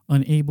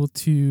unable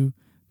to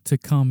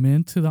come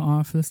into the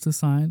office to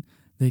sign,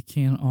 they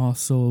can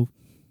also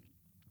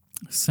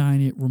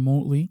sign it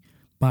remotely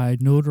by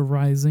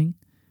notarizing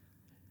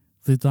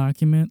the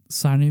document,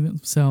 signing it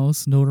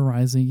themselves,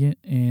 notarizing it,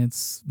 and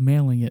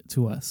mailing it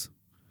to us.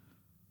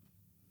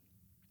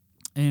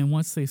 And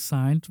once they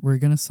signed, we're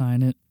going to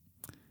sign it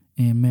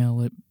and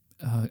mail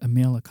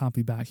a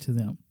copy back to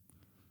them.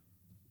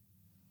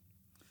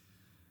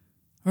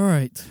 All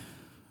right.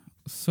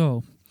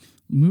 So,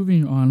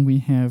 moving on, we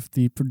have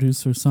the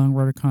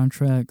producer-songwriter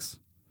contracts,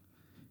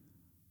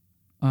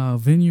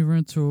 venue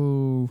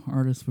rental,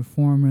 artist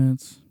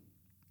performance.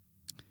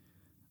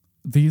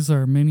 These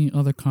are many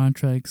other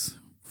contracts,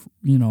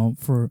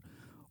 for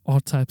all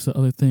types of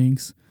other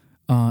things.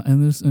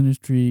 In this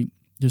industry,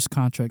 there's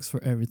contracts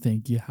for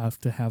everything. You have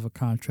to have a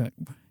contract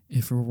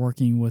if you're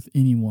working with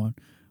anyone,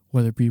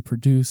 whether it be a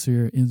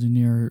producer,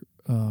 engineer,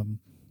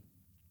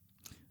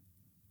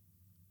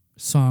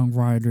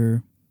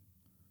 songwriter,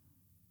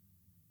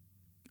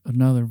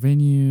 another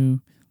venue.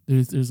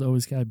 There's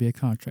always got to be a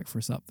contract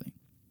for something.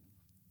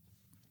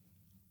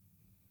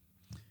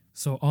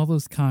 So all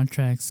those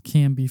contracts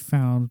can be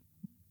found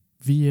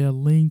via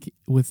link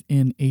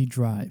within a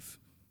drive.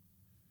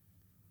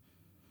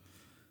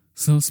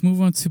 So let's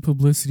move on to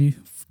publicity,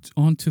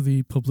 onto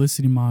the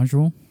publicity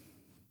module.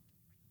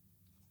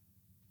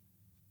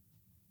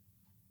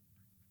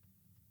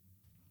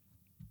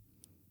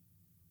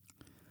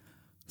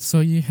 So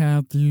you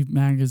have the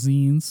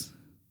magazines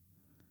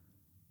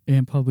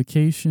and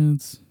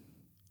publications,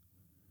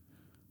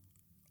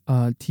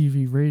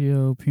 TV,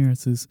 radio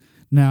appearances.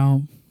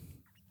 Now,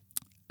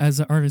 as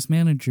an artist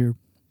manager,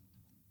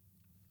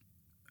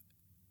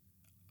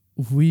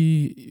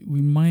 we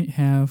might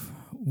have,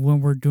 when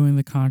we're doing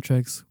the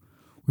contracts,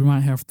 we might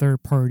have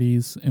third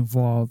parties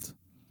involved.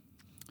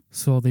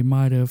 So they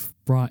might have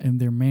brought in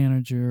their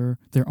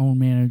own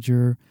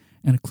manager,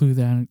 and include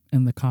that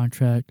in the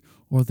contract,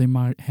 or they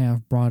might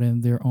have brought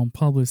in their own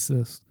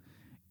publicist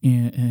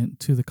and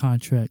to the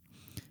contract.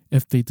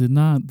 If they did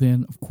not,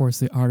 then of course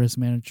the artist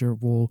manager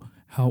will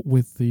help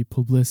with the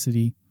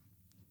publicity.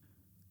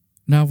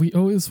 Now, we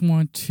always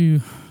want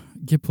to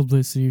get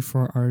publicity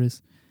for our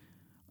artists.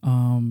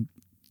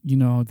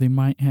 They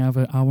might have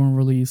an album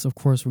release. Of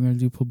course, we're going to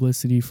do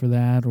publicity for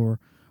that, or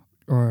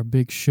a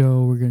big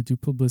show. We're going to do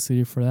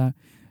publicity for that.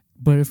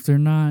 But if they're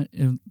not,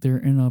 if they're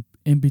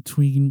in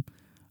between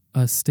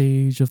a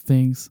stage of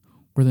things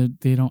where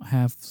they don't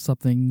have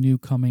something new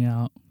coming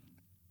out,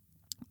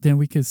 then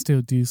we could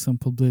still do some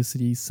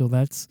publicity. So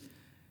that's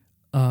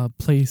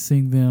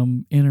placing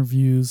them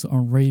interviews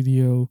on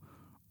radio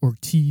or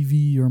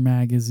TV or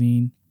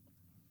magazine.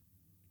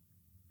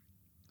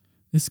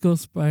 This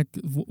goes back,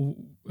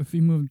 if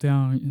you move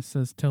down, it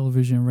says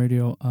television,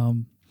 radio.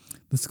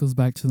 this goes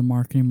back to the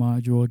marketing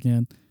module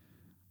again.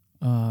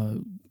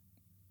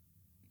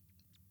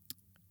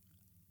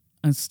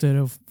 Instead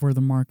of where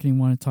the marketing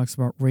one, it talks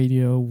about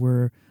radio,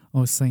 where I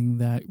was saying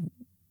that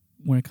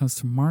when it comes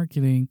to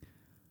marketing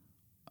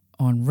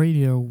on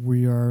radio,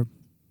 we are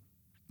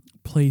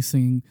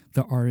placing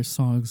the artist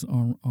songs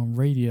on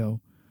radio.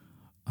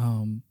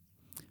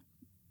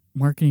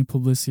 Marketing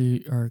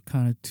publicity are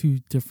kind of two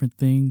different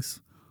things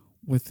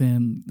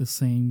within the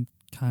same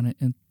kind of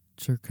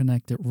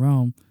interconnected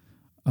realm.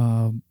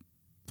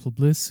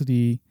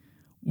 Publicity,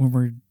 when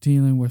we're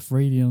dealing with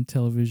radio and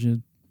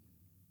television,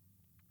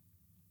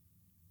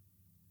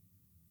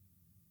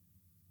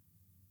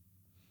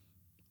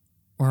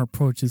 our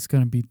approach is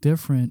going to be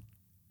different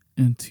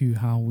into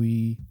how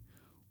we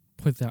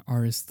put that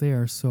artist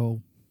there.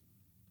 So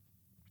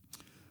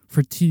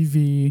for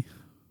TV,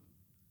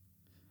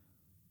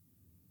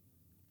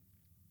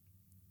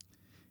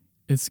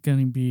 it's going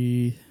to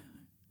be,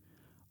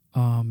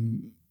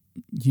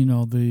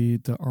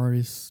 the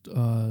artist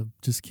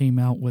just came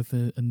out with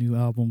a new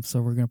album,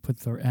 so we're going to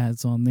put their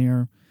ads on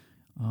there.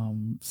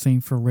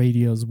 Same for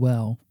radio as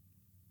well.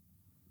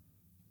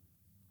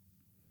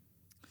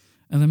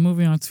 And then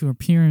moving on to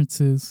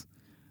appearances,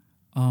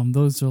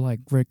 those are like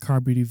red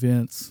carpet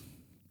events,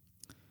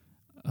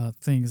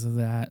 things of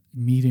that,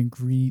 meet and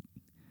greet,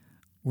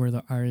 where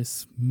the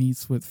artist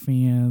meets with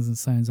fans and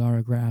signs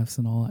autographs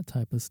and all that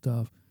type of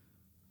stuff.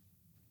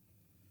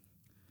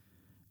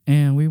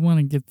 And we want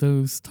to get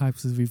those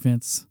types of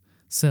events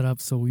set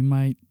up, so we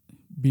might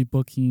be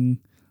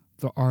booking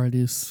the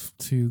artist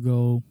to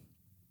go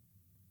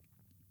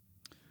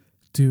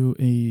do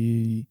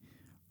a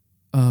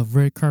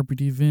red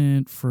carpet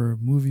event for a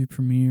movie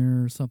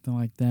premiere or something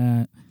like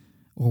that,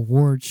 or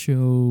award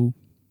show,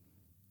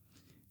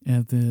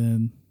 and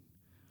then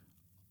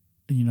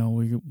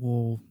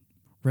we'll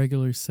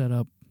regularly set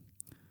up,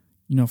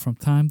 from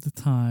time to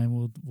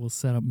time we'll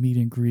set up meet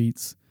and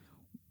greets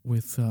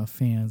with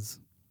fans.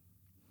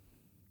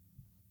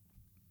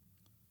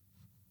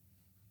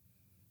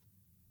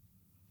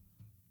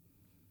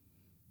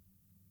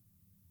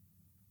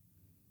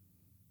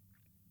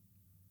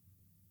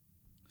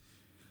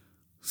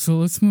 So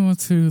let's move on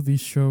to the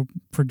show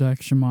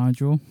production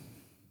module.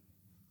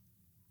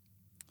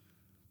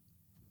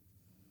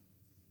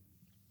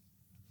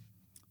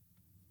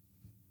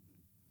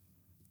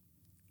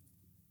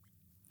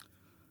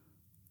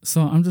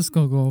 So I'm just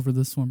going to go over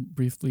this one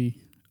briefly.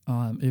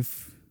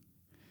 If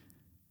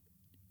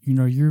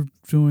you're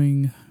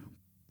doing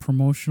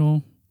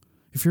promotional,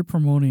 if you're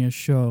promoting a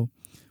show,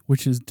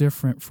 which is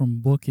different from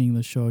booking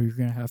the show, you're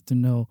going to have to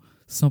know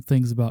some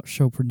things about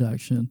show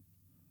production.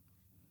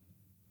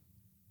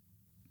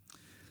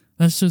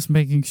 That's just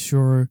making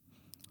sure,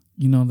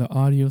 the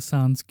audio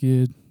sounds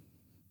good.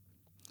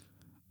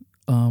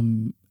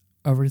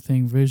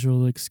 Everything visual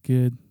looks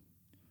good.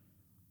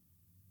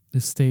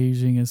 The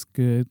staging is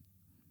good.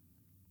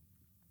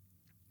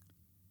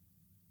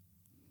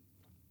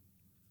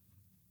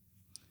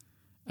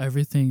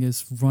 Everything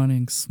is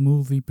running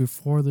smoothly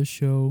before the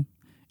show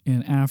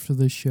and after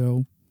the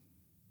show.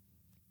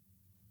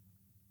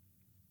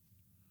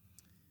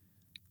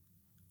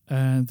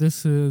 And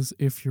this is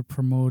if you're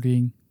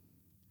promoting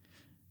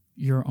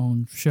your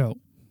own show.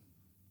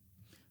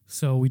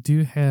 So we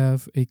do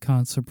have a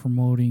concert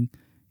promoting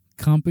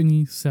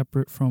company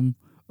separate from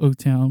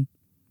O-Town.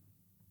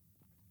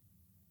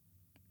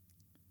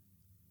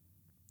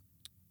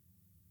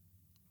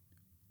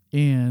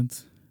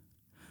 And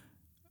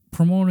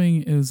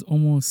promoting is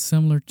almost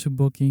similar to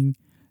booking.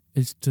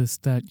 It's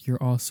just that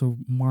you're also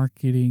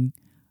marketing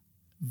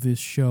this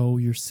show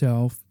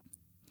yourself,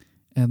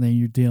 and then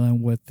you're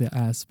dealing with the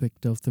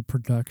aspect of the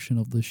production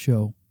of the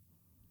show.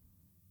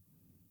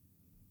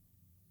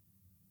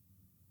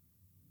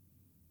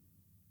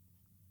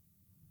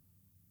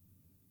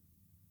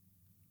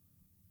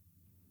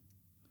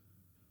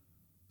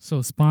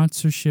 So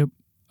sponsorship,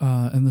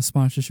 and the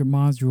sponsorship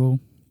module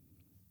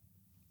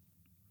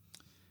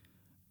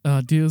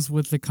deals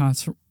with the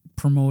concert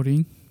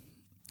promoting.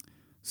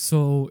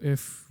 So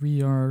if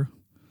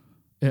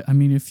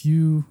if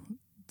you,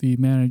 the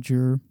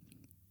manager,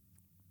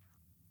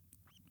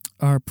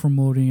 are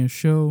promoting a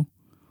show,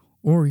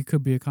 or you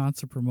could be a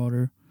concert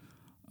promoter,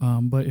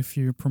 but if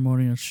you're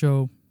promoting a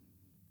show,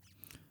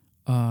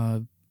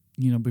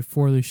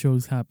 before the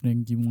show's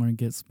happening, you want to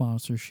get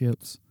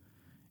sponsorships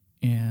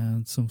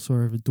and some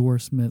sort of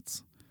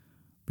endorsements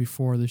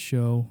before the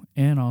show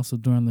and also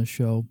during the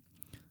show.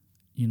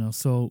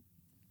 So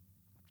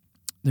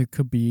there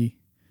could be,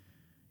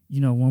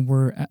 when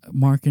we're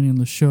marketing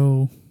the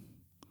show,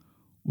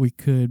 we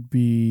could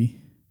be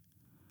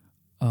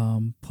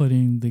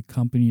putting the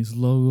company's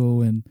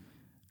logo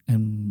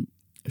and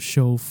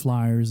show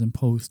flyers and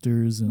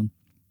posters and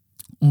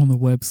on the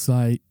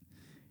website.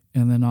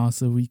 And then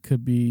also we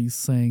could be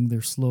saying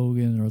their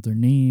slogan or their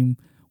name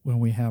when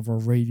we have our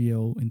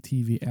radio and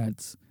TV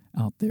ads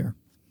out there.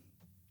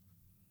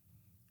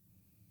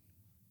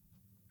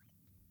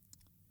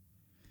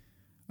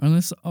 And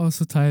this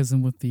also ties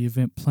in with the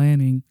event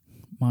planning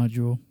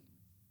module.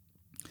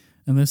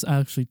 And this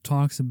actually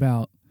talks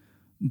about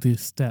the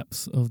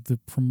steps of the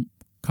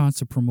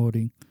concert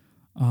promoting.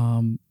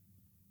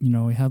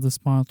 We have the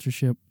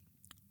sponsorship,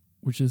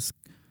 which is,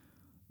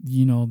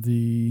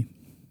 the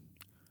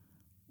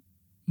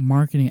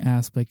marketing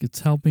aspect. It's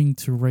helping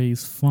to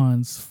raise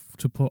funds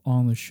to put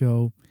on the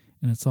show,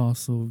 and it's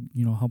also,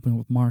 helping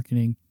with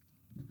marketing.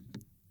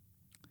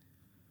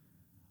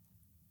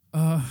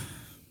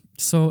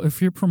 So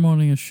if you're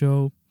promoting a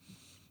show,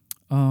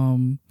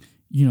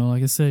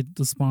 like I said,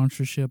 the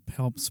sponsorship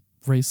helps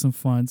raise some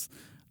funds.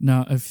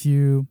 Now,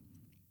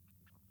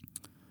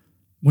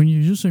 when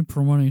you're usually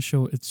promoting a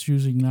show, it's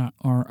usually not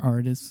our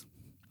artists.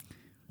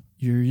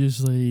 You're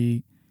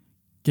usually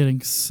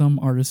getting some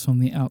artists from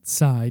the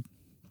outside.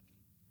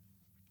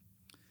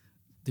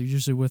 They're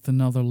usually with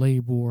another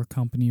label or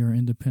company or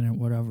independent,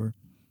 whatever.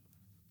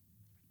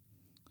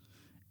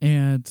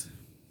 And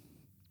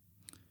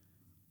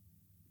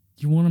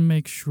you want to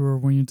make sure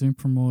when you're doing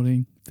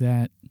promoting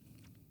that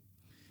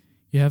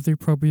you have the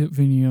appropriate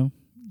venue,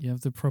 you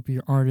have the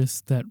appropriate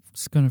artist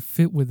that's going to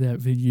fit with that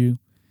venue.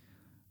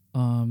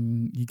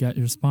 You got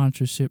your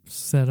sponsorship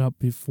set up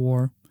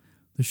before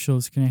the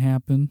show's going to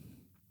happen.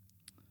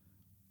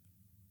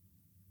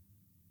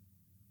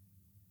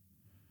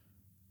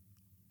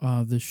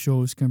 The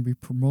show is going to be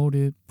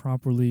promoted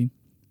properly.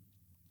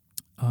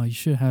 You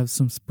should have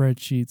some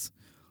spreadsheets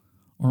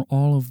on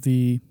all of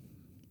the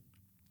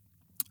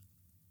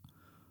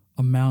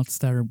amounts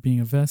that are being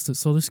invested.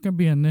 So there's going to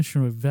be an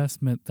initial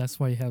investment. That's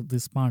why you have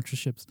these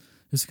sponsorships.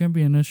 There's going to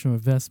be an initial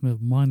investment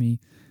of money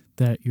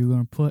that you're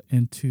going to put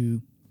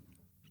into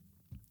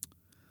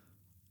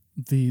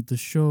the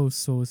show.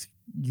 So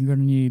you're going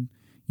to need,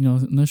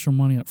 initial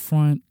money up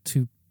front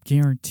to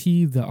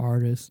guarantee the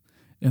artist,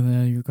 and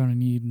then you're going to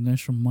need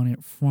initial money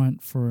up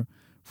front for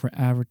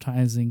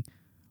advertising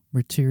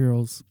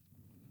materials.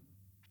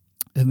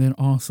 And then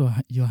also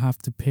you'll have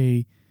to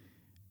pay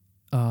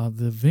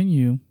the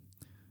venue.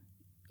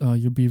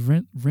 You'll be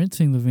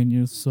renting the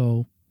venue,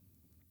 so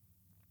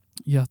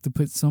you have to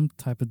put some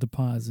type of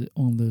deposit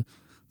on the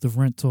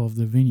rental of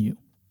the venue.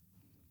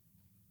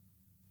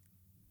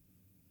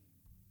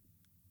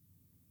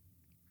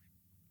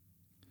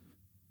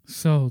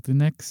 So the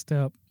next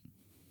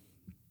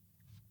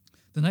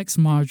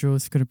module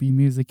is going to be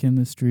music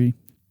industry.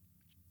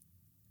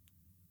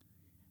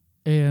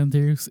 And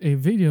there's a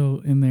video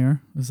in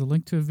there. There's a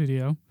link to a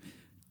video.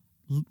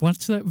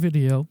 Watch that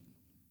video.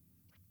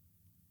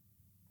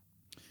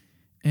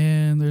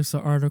 And there's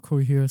an article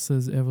here that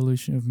says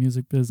Evolution of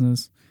Music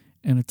Business.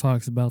 And it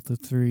talks about the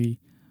 3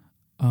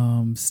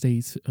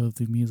 states of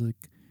the music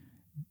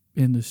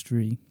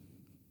industry.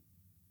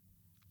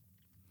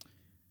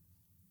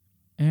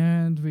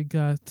 And we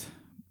got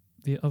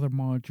the other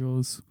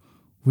modules,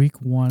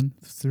 week 1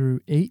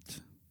 through 8.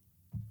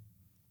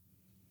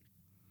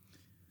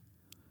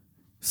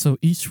 So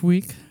each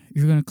week,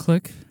 you're going to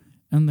click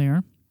in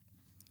there,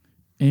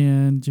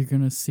 and you're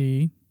going to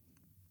see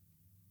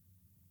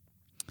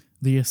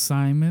the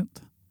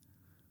assignment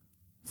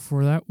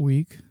for that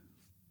week.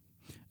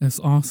 It's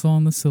also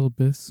on the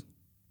syllabus.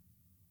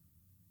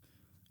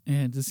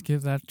 And just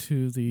give that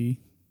to the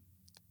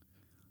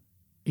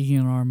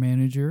E&R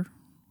manager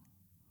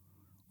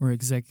or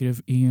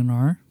executive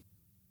E&R.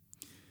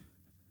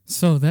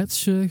 So that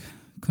should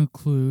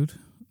conclude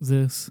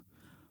this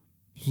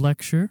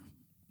lecture.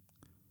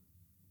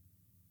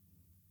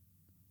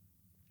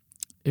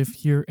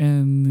 If you're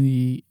in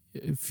the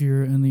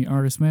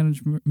artist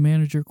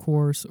manager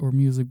course or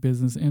music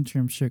business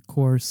internship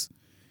course,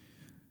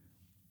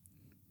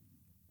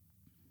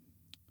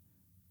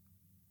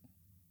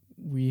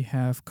 we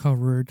have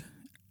covered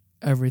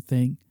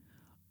everything,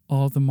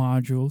 all the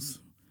modules,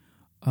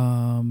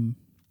 and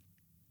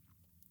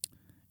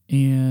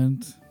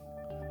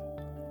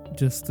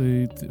just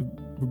the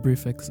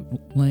brief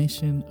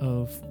explanation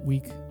of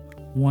week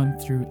 1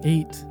 through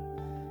 8,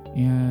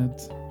 and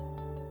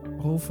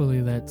hopefully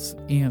that's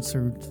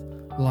answered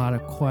a lot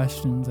of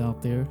questions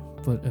out there.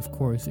 But of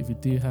course, if you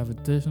do have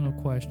additional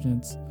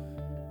questions,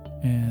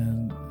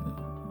 and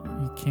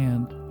you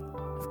can,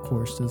 of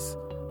course, just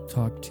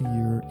talk to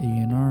your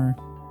A&R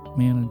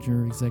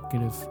manager,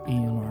 executive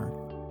A&R.